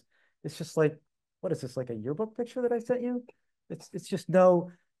guys, it's just like, what is this, like a yearbook picture that I sent you? It's just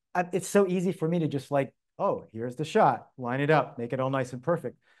it's so easy for me to just like, oh, here's the shot, line it up, make it all nice and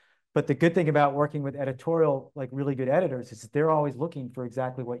perfect. But the good thing about working with editorial, like really good editors, is that they're always looking for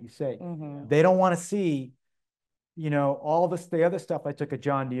exactly what you say. They don't want to see, you know, all the other stuff I took at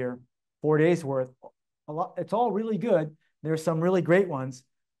John Deere, 4 days worth. It's all really good. There's some really great ones,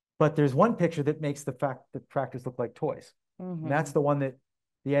 but there's one picture that makes the tractors look like toys. And that's the one that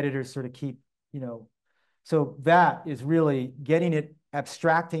the editors sort of keep, you know. So that is really getting it,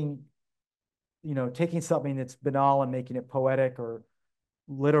 abstracting, you know, taking something that's banal and making it poetic, or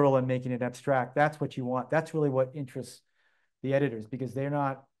literal and making it abstract. That's what you want. That's really what interests the editors, because they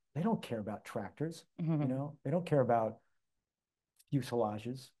don't care about tractors, you know, they don't care about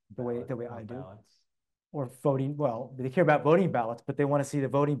fuselages the way I do. Ballots. Or voting. Well, they care about voting ballots, but they want to see the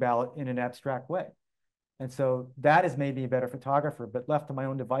voting ballot in an abstract way. And so that has made me a better photographer, but left to my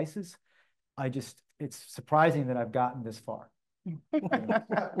own devices, it's surprising that I've gotten this far.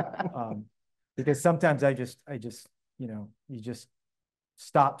 Because sometimes I just, you know, you just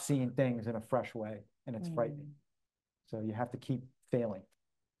stop seeing things in a fresh way, and it's frightening. So you have to keep failing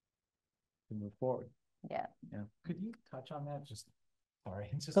to move forward. Yeah. Could you touch on that?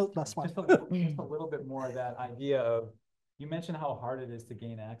 Sorry, just a little bit more of that idea of, you mentioned how hard it is to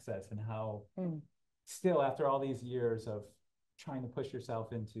gain access, and how still after all these years of trying to push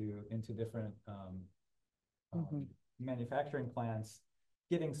yourself into different manufacturing plants,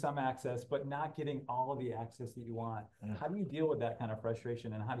 getting some access, but not getting all of the access that you want. How do you deal with that kind of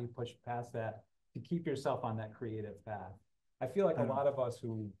frustration, and how do you push past that to keep yourself on that creative path? I feel like a lot of us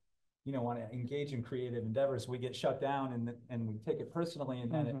who, you know, want to engage in creative endeavors, we get shut down and we take it personally,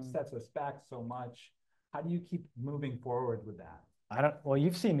 and then it sets us back so much. How do you keep moving forward with that? Well,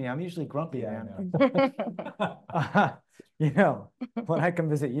 you've seen me. I'm usually grumpy, man. You know, when I come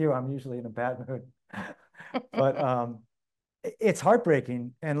visit you, I'm usually in a bad mood. But it's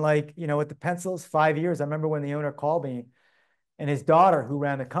heartbreaking. And like, you know, with the pencils, 5 years, I remember when the owner called me, and his daughter, who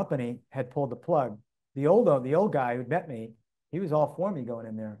ran the company, had pulled the plug. The old guy who'd met me, he was all for me going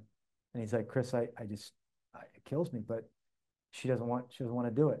in there. And he's like, Chris, it kills me, but she doesn't want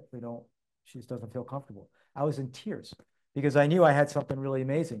to do it. She just doesn't feel comfortable. I was in tears because I knew I had something really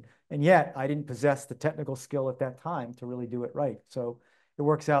amazing. And yet I didn't possess the technical skill at that time to really do it right. So it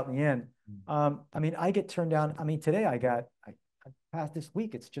works out in the end. I mean, I get turned down. I mean, today I passed this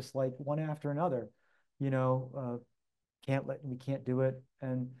week. It's just like one after another, you know, we can't do it.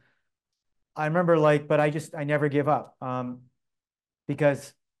 And I remember but I never give up,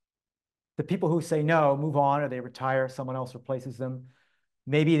 because the people who say no move on, or they retire, someone else replaces them.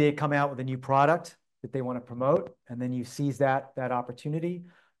 Maybe they come out with a new product that they want to promote, and then you seize that opportunity.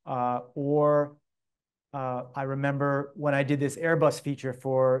 Or I remember when I did this Airbus feature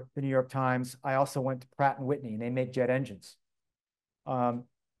for the New York Times, I also went to Pratt & Whitney, and they make jet engines.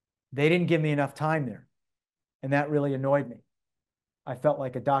 They didn't give me enough time there, and that really annoyed me. I felt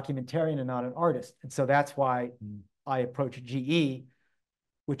like a documentarian and not an artist. And so that's why I approached GE,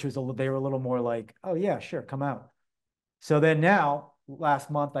 which was they were a little more like, oh yeah, sure, come out. So then now, last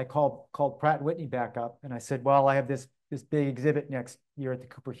month, I called Pratt & Whitney back up, and I said, well, I have this big exhibit next year at the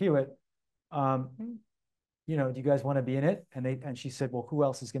Cooper Hewitt. You you know, do you guys want to be in it? And she said, well, who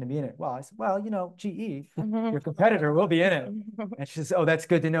else is going to be in it? Well, I said, well, you know, GE, your competitor will be in it. And she says, oh, that's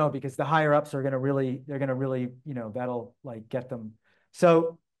good to know, because the higher ups are going to really, you know, that'll like get them.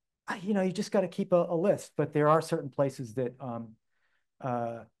 So, you know, you just got to keep a list, but there are certain places that,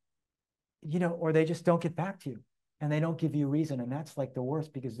 you know, or they just don't get back to you and they don't give you a reason. And that's like the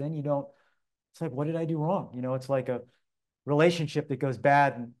worst, because then you don't, it's like, what did I do wrong? You know, it's like a relationship that goes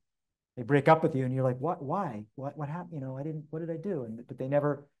bad and they break up with you and you're like, why, what happened? You know, what did I do? And, but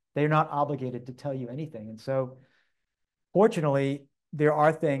they're not obligated to tell you anything. And so fortunately, there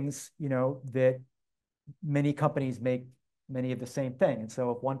are things, you know, that many companies make many of the same thing. And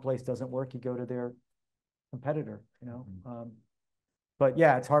so if one place doesn't work, you go to their competitor, you know. But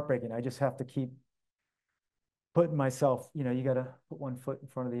yeah, it's heartbreaking. I just have to keep putting myself, you know, you got to put one foot in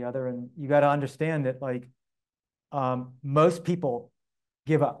front of the other, and you got to understand that like most people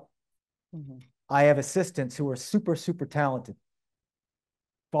give up. I have assistants who are super, super talented,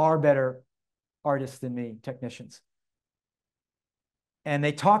 far better artists than me, technicians. And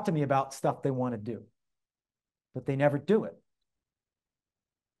they talk to me about stuff they want to do, but they never do it.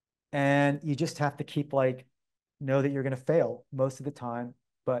 And you just have to keep like, know that you're going to fail most of the time,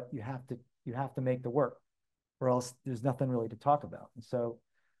 but you have to make the work, or else there's nothing really to talk about. And so,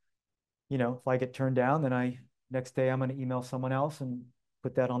 you know, if I get turned down, then next day I'm going to email someone else and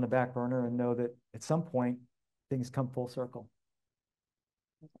put that on the back burner and know that at some point things come full circle.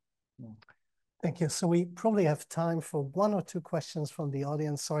 Yeah. Thank you. So we probably have time for one or two questions from the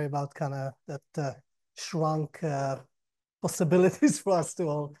audience. Sorry about kind of that shrunk possibilities for us to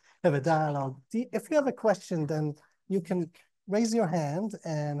all have a dialogue. If you have a question, then you can raise your hand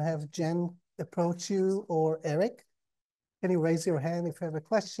and have Jen approach you, or Eric. Can you raise your hand if you have a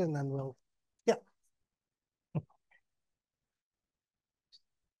question, and we'll, yeah.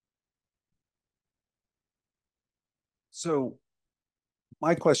 So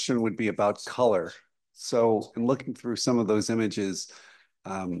my question would be about color. So in looking through some of those images,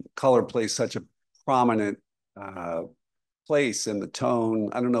 color plays such a prominent place in the tone.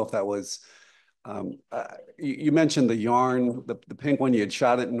 I don't know if that was, you mentioned the yarn, the pink one, you had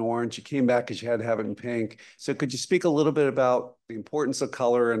shot it in orange, you came back because you had to have it in pink. So could you speak a little bit about the importance of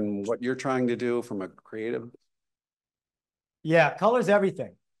color and what you're trying to do from a creative? Yeah, color's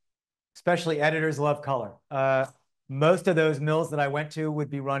everything. Especially editors love color. Most of those mills that I went to would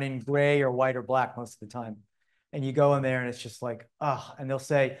be running gray or white or black most of the time. And you go in there and it's just like, oh, and they'll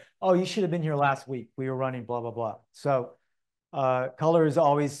say, oh, you should have been here last week. We were running blah, blah, blah. So color is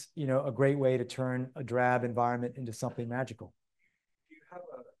always, you know, a great way to turn a drab environment into something magical. Do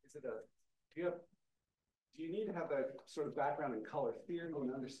you have do you need to have a sort of background in color theory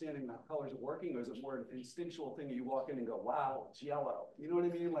and understanding how colors are working, or is it more an instinctual thing you walk in and go, wow, it's yellow? You know what I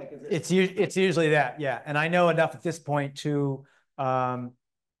mean? Like, is it... It's usually that, yeah. And I know enough at this point to,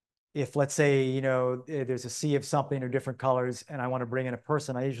 if let's say, you know, there's a sea of something or different colors and I want to bring in a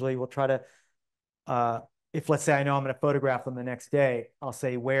person, I usually will try to, if let's say I know I'm going to photograph them the next day, I'll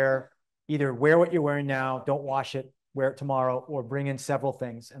say either wear what you're wearing now, don't wash it, wear it tomorrow, or bring in several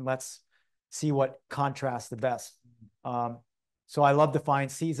things and let's see what contrasts the best. So I love to find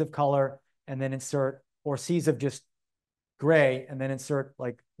seas of color and then insert, or seas of just gray and then insert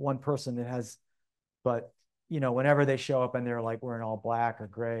like one person that has, but you know, whenever they show up and they're like wearing all black or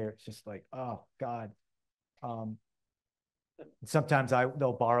gray, or it's just like, oh God. Sometimes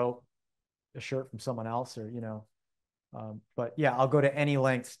they'll borrow a shirt from someone else, or, you know, but yeah, I'll go to any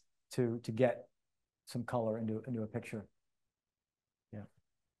lengths to get some color into a picture. Yeah.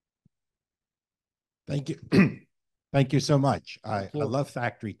 Thank you. Thank you so much. I love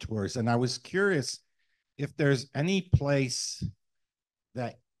factory tours, and I was curious if there's any place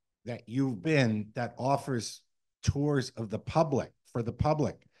that you've been that offers tours of the public, for the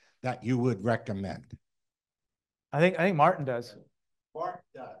public, that you would recommend. I think Martin does. Martin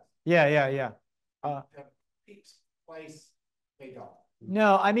does. Yeah. Peeps place, they don't.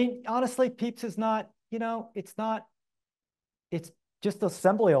 No, I mean, honestly, Peeps is not, you know, it's just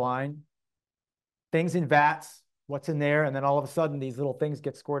assembly line, things in vats, what's in there, and then all of a sudden these little things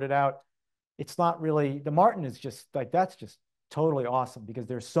get squirted out. It's not really, the Martin is just like, that's just totally awesome, because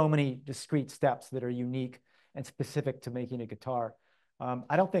there's so many discrete steps that are unique and specific to making a guitar.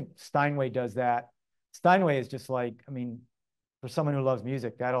 I don't think Steinway does that. Steinway is just like, I mean, for someone who loves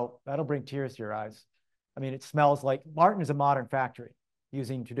music, that'll bring tears to your eyes. I mean, it smells like, Martin is a modern factory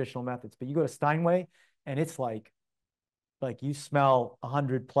using traditional methods, but you go to Steinway and it's like you smell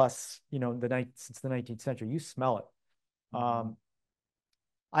 100 plus, you know, since the 19th century, you smell it.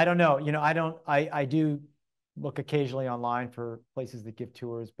 I don't know, you know, I do look occasionally online for places that give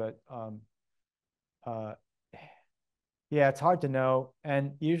tours, but Yeah, it's hard to know.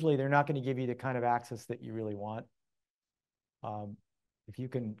 And usually they're not going to give you the kind of access that you really want. If you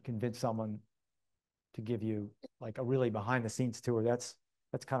can convince someone to give you like a really behind the scenes tour, that's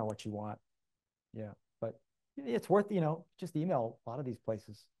kind of what you want. Yeah. But it's worth, just email a lot of these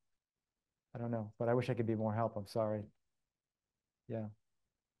places. I don't know, but I wish I could be more help. I'm sorry. Yeah.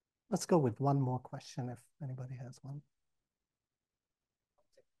 Let's go with one more question if anybody has one.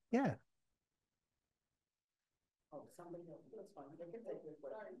 Yeah. Oh, somebody else. That's fine. They can take your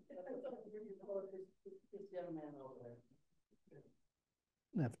question. This young man over there.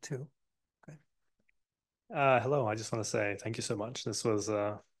 I have two. Okay. Hello. I just want to say thank you so much. This was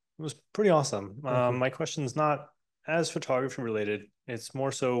it was pretty awesome. My question's not as photography related. It's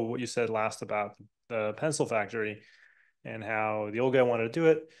more so what you said last about the pencil factory and how the old guy wanted to do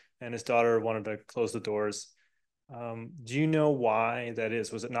it and his daughter wanted to close the doors. Do you know why that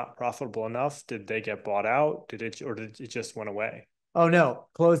is? Was it not profitable enough? Did they get bought out? Did it just went away? Oh no,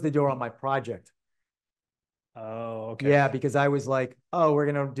 close the door on my project. Oh, okay. Yeah, because I was like, oh, we're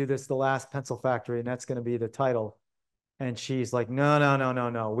gonna do this, the last pencil factory, and that's gonna be the title. And she's like, no, no, no, no,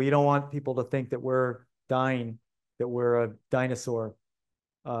 no. We don't want people to think that we're dying, that we're a dinosaur.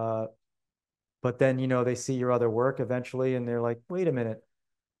 But then, they see your other work eventually, and they're like, wait a minute,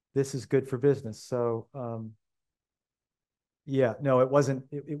 this is good for business. So yeah, no, it wasn't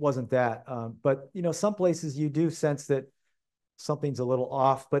that. But some places you do sense that something's a little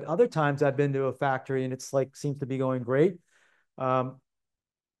off, but other times I've been to a factory and it's like seems to be going great. And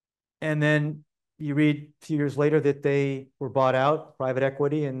then you read a few years later that they were bought out, private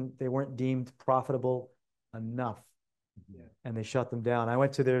equity, and they weren't deemed profitable enough. Yeah. And they shut them down.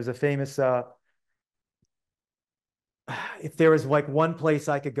 There's a famous, if there was like one place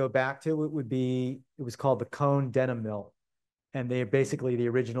I could go back to, it was called the Cone Denim Mill. And they are basically the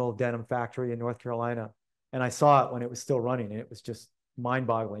original denim factory in North Carolina. And I saw it when it was still running, and it was just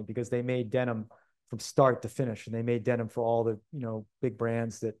mind-boggling because they made denim from start to finish, and they made denim for all the big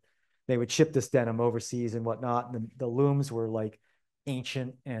brands that they would ship this denim overseas and whatnot. And the looms were like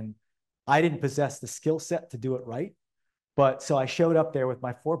ancient, and I didn't possess the skill set to do it right. But so I showed up there with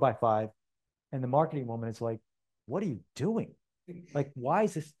my 4x5, and the marketing woman is like, "What are you doing? Like, why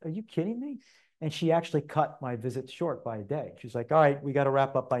is this? Are you kidding me?" And she actually cut my visit short by a day. She's like, all right, we got to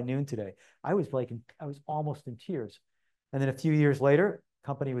wrap up by noon today. I was almost in tears. And then a few years later,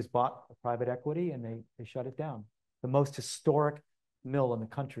 company was bought by private equity, and they shut it down. The most historic mill in the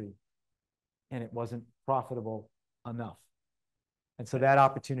country. And it wasn't profitable enough. And so that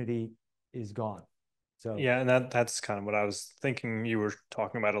opportunity is gone. So yeah, and that's kind of what I was thinking you were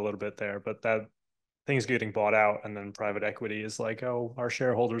talking about a little bit there, but that things getting bought out and then private equity is like, oh, our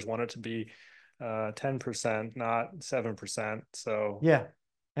shareholders want it to be 10%, not 7%. So yeah,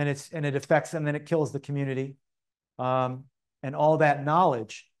 and it affects, and then it kills the community, and all that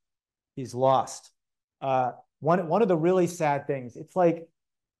knowledge is lost. One of the really sad things, it's like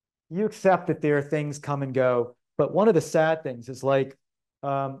you accept that there are things come and go, but one of the sad things is like,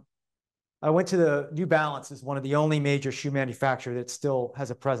 I went to the New Balance is one of the only major shoe manufacturer that still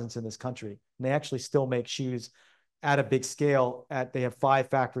has a presence in this country, and they actually still make shoes at a big scale. They have 5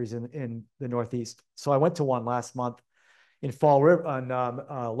 factories in the Northeast. So I went to one last month in Fall River on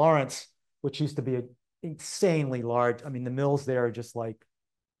Lawrence, which used to be insanely large. I mean, the mills there are just like,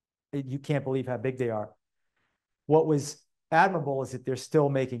 you can't believe how big they are. What was admirable is that they're still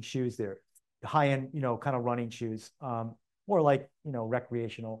making shoes there, high-end, kind of running shoes, more like,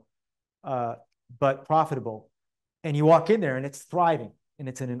 recreational, but profitable. And you walk in there and it's thriving, and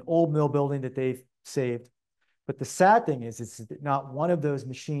it's in an old mill building that they've saved. But the sad thing is that not one of those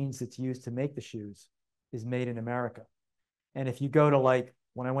machines that's used to make the shoes is made in America. And if you go to, like,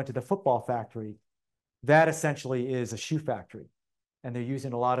 when I went to the football factory, that essentially is a shoe factory. And they're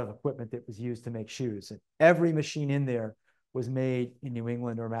using a lot of equipment that was used to make shoes. And every machine in there was made in New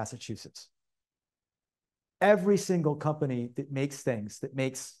England or Massachusetts. Every single company that makes things, that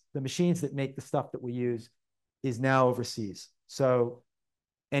makes the machines that make the stuff that we use, is now overseas. So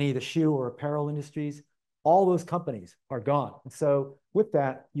any of the shoe or apparel industries, all those companies are gone. And so with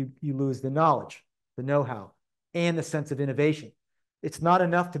that, you lose the knowledge, the know-how, and the sense of innovation. It's not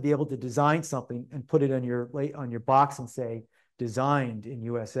enough to be able to design something and put it on your box and say, designed in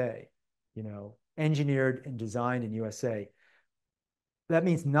USA, engineered and designed in USA. That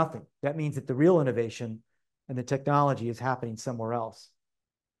means nothing. That means that the real innovation and the technology is happening somewhere else,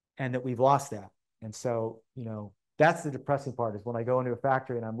 and that we've lost that. And so, that's the depressing part, is when I go into a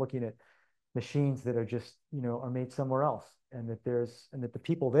factory and I'm looking at machines that are just, are made somewhere else, and that the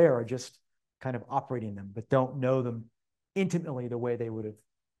people there are just kind of operating them, but don't know them intimately the way they would have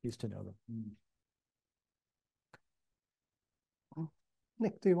used to know them.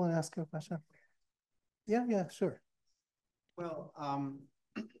 Nick, do you want to ask a question? Yeah, sure. Well,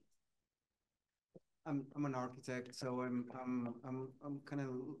 I'm an architect, so I'm kind of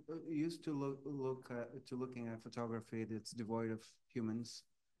used to looking at photography that's devoid of humans.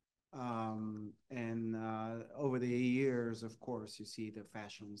 Over the years, of course, you see the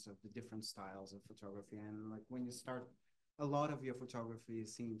fashions of the different styles of photography, and like when you start, a lot of your photography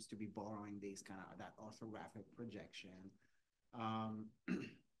seems to be borrowing these kind of that orthographic projection,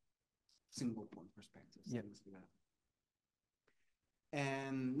 single point perspectives, things like that.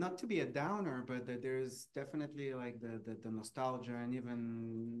 And not to be a downer, but there's definitely like the nostalgia, and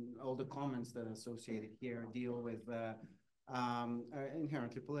even all the comments that are associated here deal with are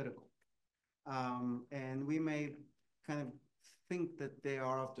inherently political. And we may kind of think that they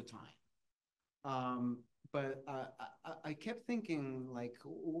are of the time. But I kept thinking, like,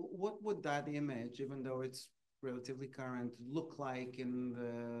 what would that image, even though it's relatively current, look like in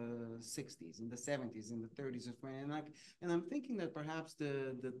the 60s, in the 70s, in the 30s, and I'm thinking that perhaps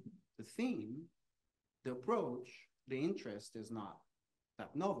the theme, the approach, the interest is not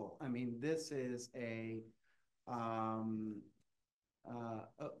that novel. I mean, this is a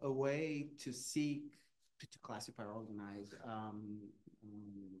way to seek to classify or organize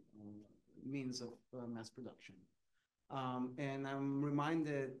means of mass production. And I'm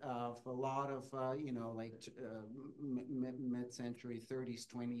reminded of a lot of, mid-century 30s,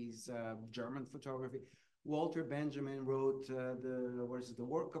 20s German photography. Walter Benjamin wrote the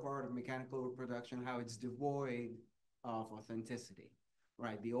work of art of mechanical reproduction, how it's devoid of authenticity,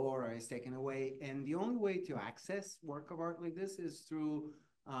 right? The aura is taken away. And the only way to access work of art like this is through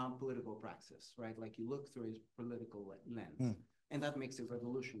political praxis, right? Like you look through a political lens, and that makes it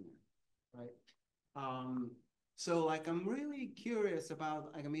revolutionary, right? So like, I'm really curious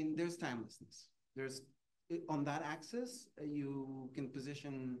about, like, I mean, there's timelessness. There's, on that axis, you can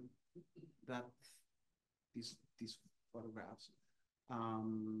position that these photographs,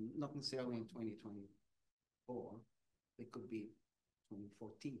 not necessarily in 2024, it could be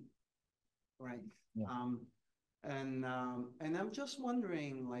 2014, right? Yeah. And I'm just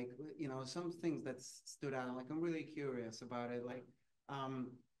wondering, like, some things that stood out, like, I'm really curious about it, like,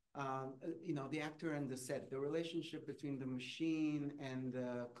 the actor and the set, the relationship between the machine and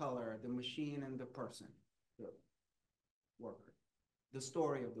the color, the machine and the person, the worker, the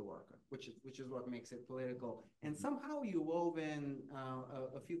story of the worker, which is what makes it political. And somehow you wove in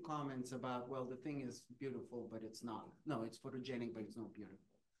a few comments about, well, the thing is beautiful, but it's not. No, it's photogenic, but it's not beautiful.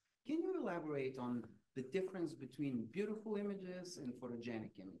 Can you elaborate on the difference between beautiful images and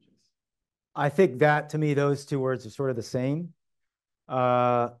photogenic images? I think that, to me, those two words are sort of the same.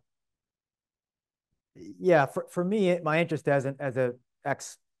 Yeah, for me, my interest as a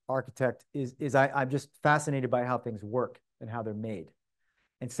ex-architect is I'm just fascinated by how things work and how they're made,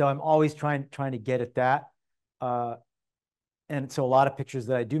 and so I'm always trying to get at that. And so a lot of pictures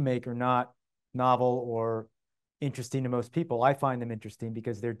that I do make are not novel or interesting to most people. I find them interesting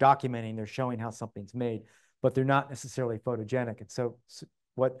because they're documenting, they're showing how something's made, but they're not necessarily photogenic. And so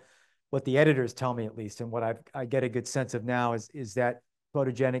what the editors tell me, at least, and what I get a good sense of now is that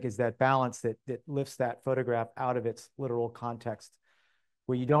photogenic is that balance that lifts that photograph out of its literal context,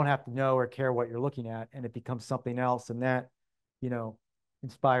 where you don't have to know or care what you're looking at, and it becomes something else, and that,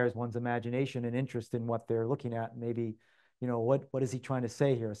 inspires one's imagination and interest in what they're looking at. Maybe, what is he trying to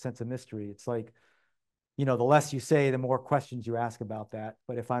say here? A sense of mystery. It's like, the less you say, the more questions you ask about that.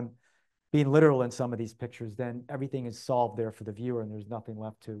 But if I'm being literal in some of these pictures, then everything is solved there for the viewer, and there's nothing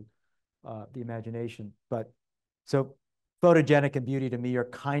left to the imagination. But so photogenic and beauty to me are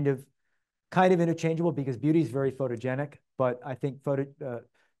kind of interchangeable, because beauty is very photogenic, but I think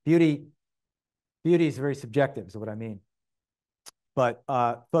beauty is very subjective, is what I mean. But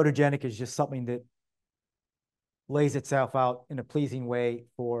photogenic is just something that lays itself out in a pleasing way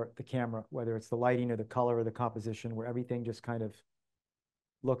for the camera, whether it's the lighting or the color or the composition, where everything just kind of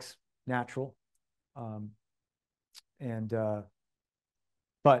looks natural.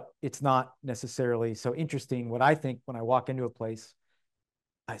 But it's not necessarily so interesting. What I think when I walk into a place,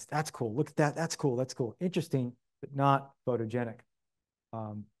 that's cool. Look at that. That's cool. That's cool. Interesting, but not photogenic.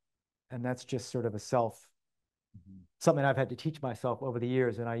 And that's just sort of something I've had to teach myself over the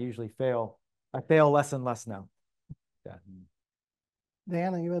years, and I usually fail. I fail less and less now. Yeah.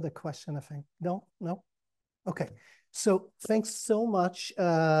 Diana, you had a question, I think. No? Okay. So thanks so much.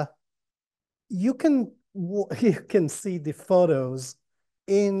 You can see the photos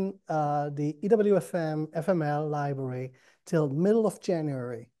in the EWFM FML library till middle of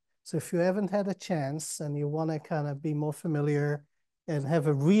January. So if you haven't had a chance and you want to kind of be more familiar and have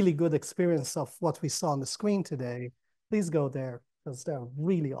a really good experience of what we saw on the screen today, please go there. because they're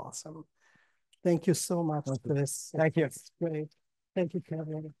really awesome. Thank you so much, Chris. Thank you. It's great. Thank you,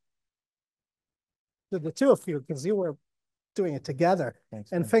 Kevin. To the two of you, because you were doing it together.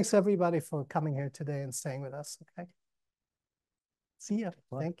 Thanks, and man. thanks everybody for coming here today and staying with us. Okay. See ya.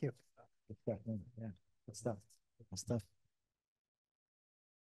 Thank you. Good stuff. Yeah. Good stuff. Good stuff.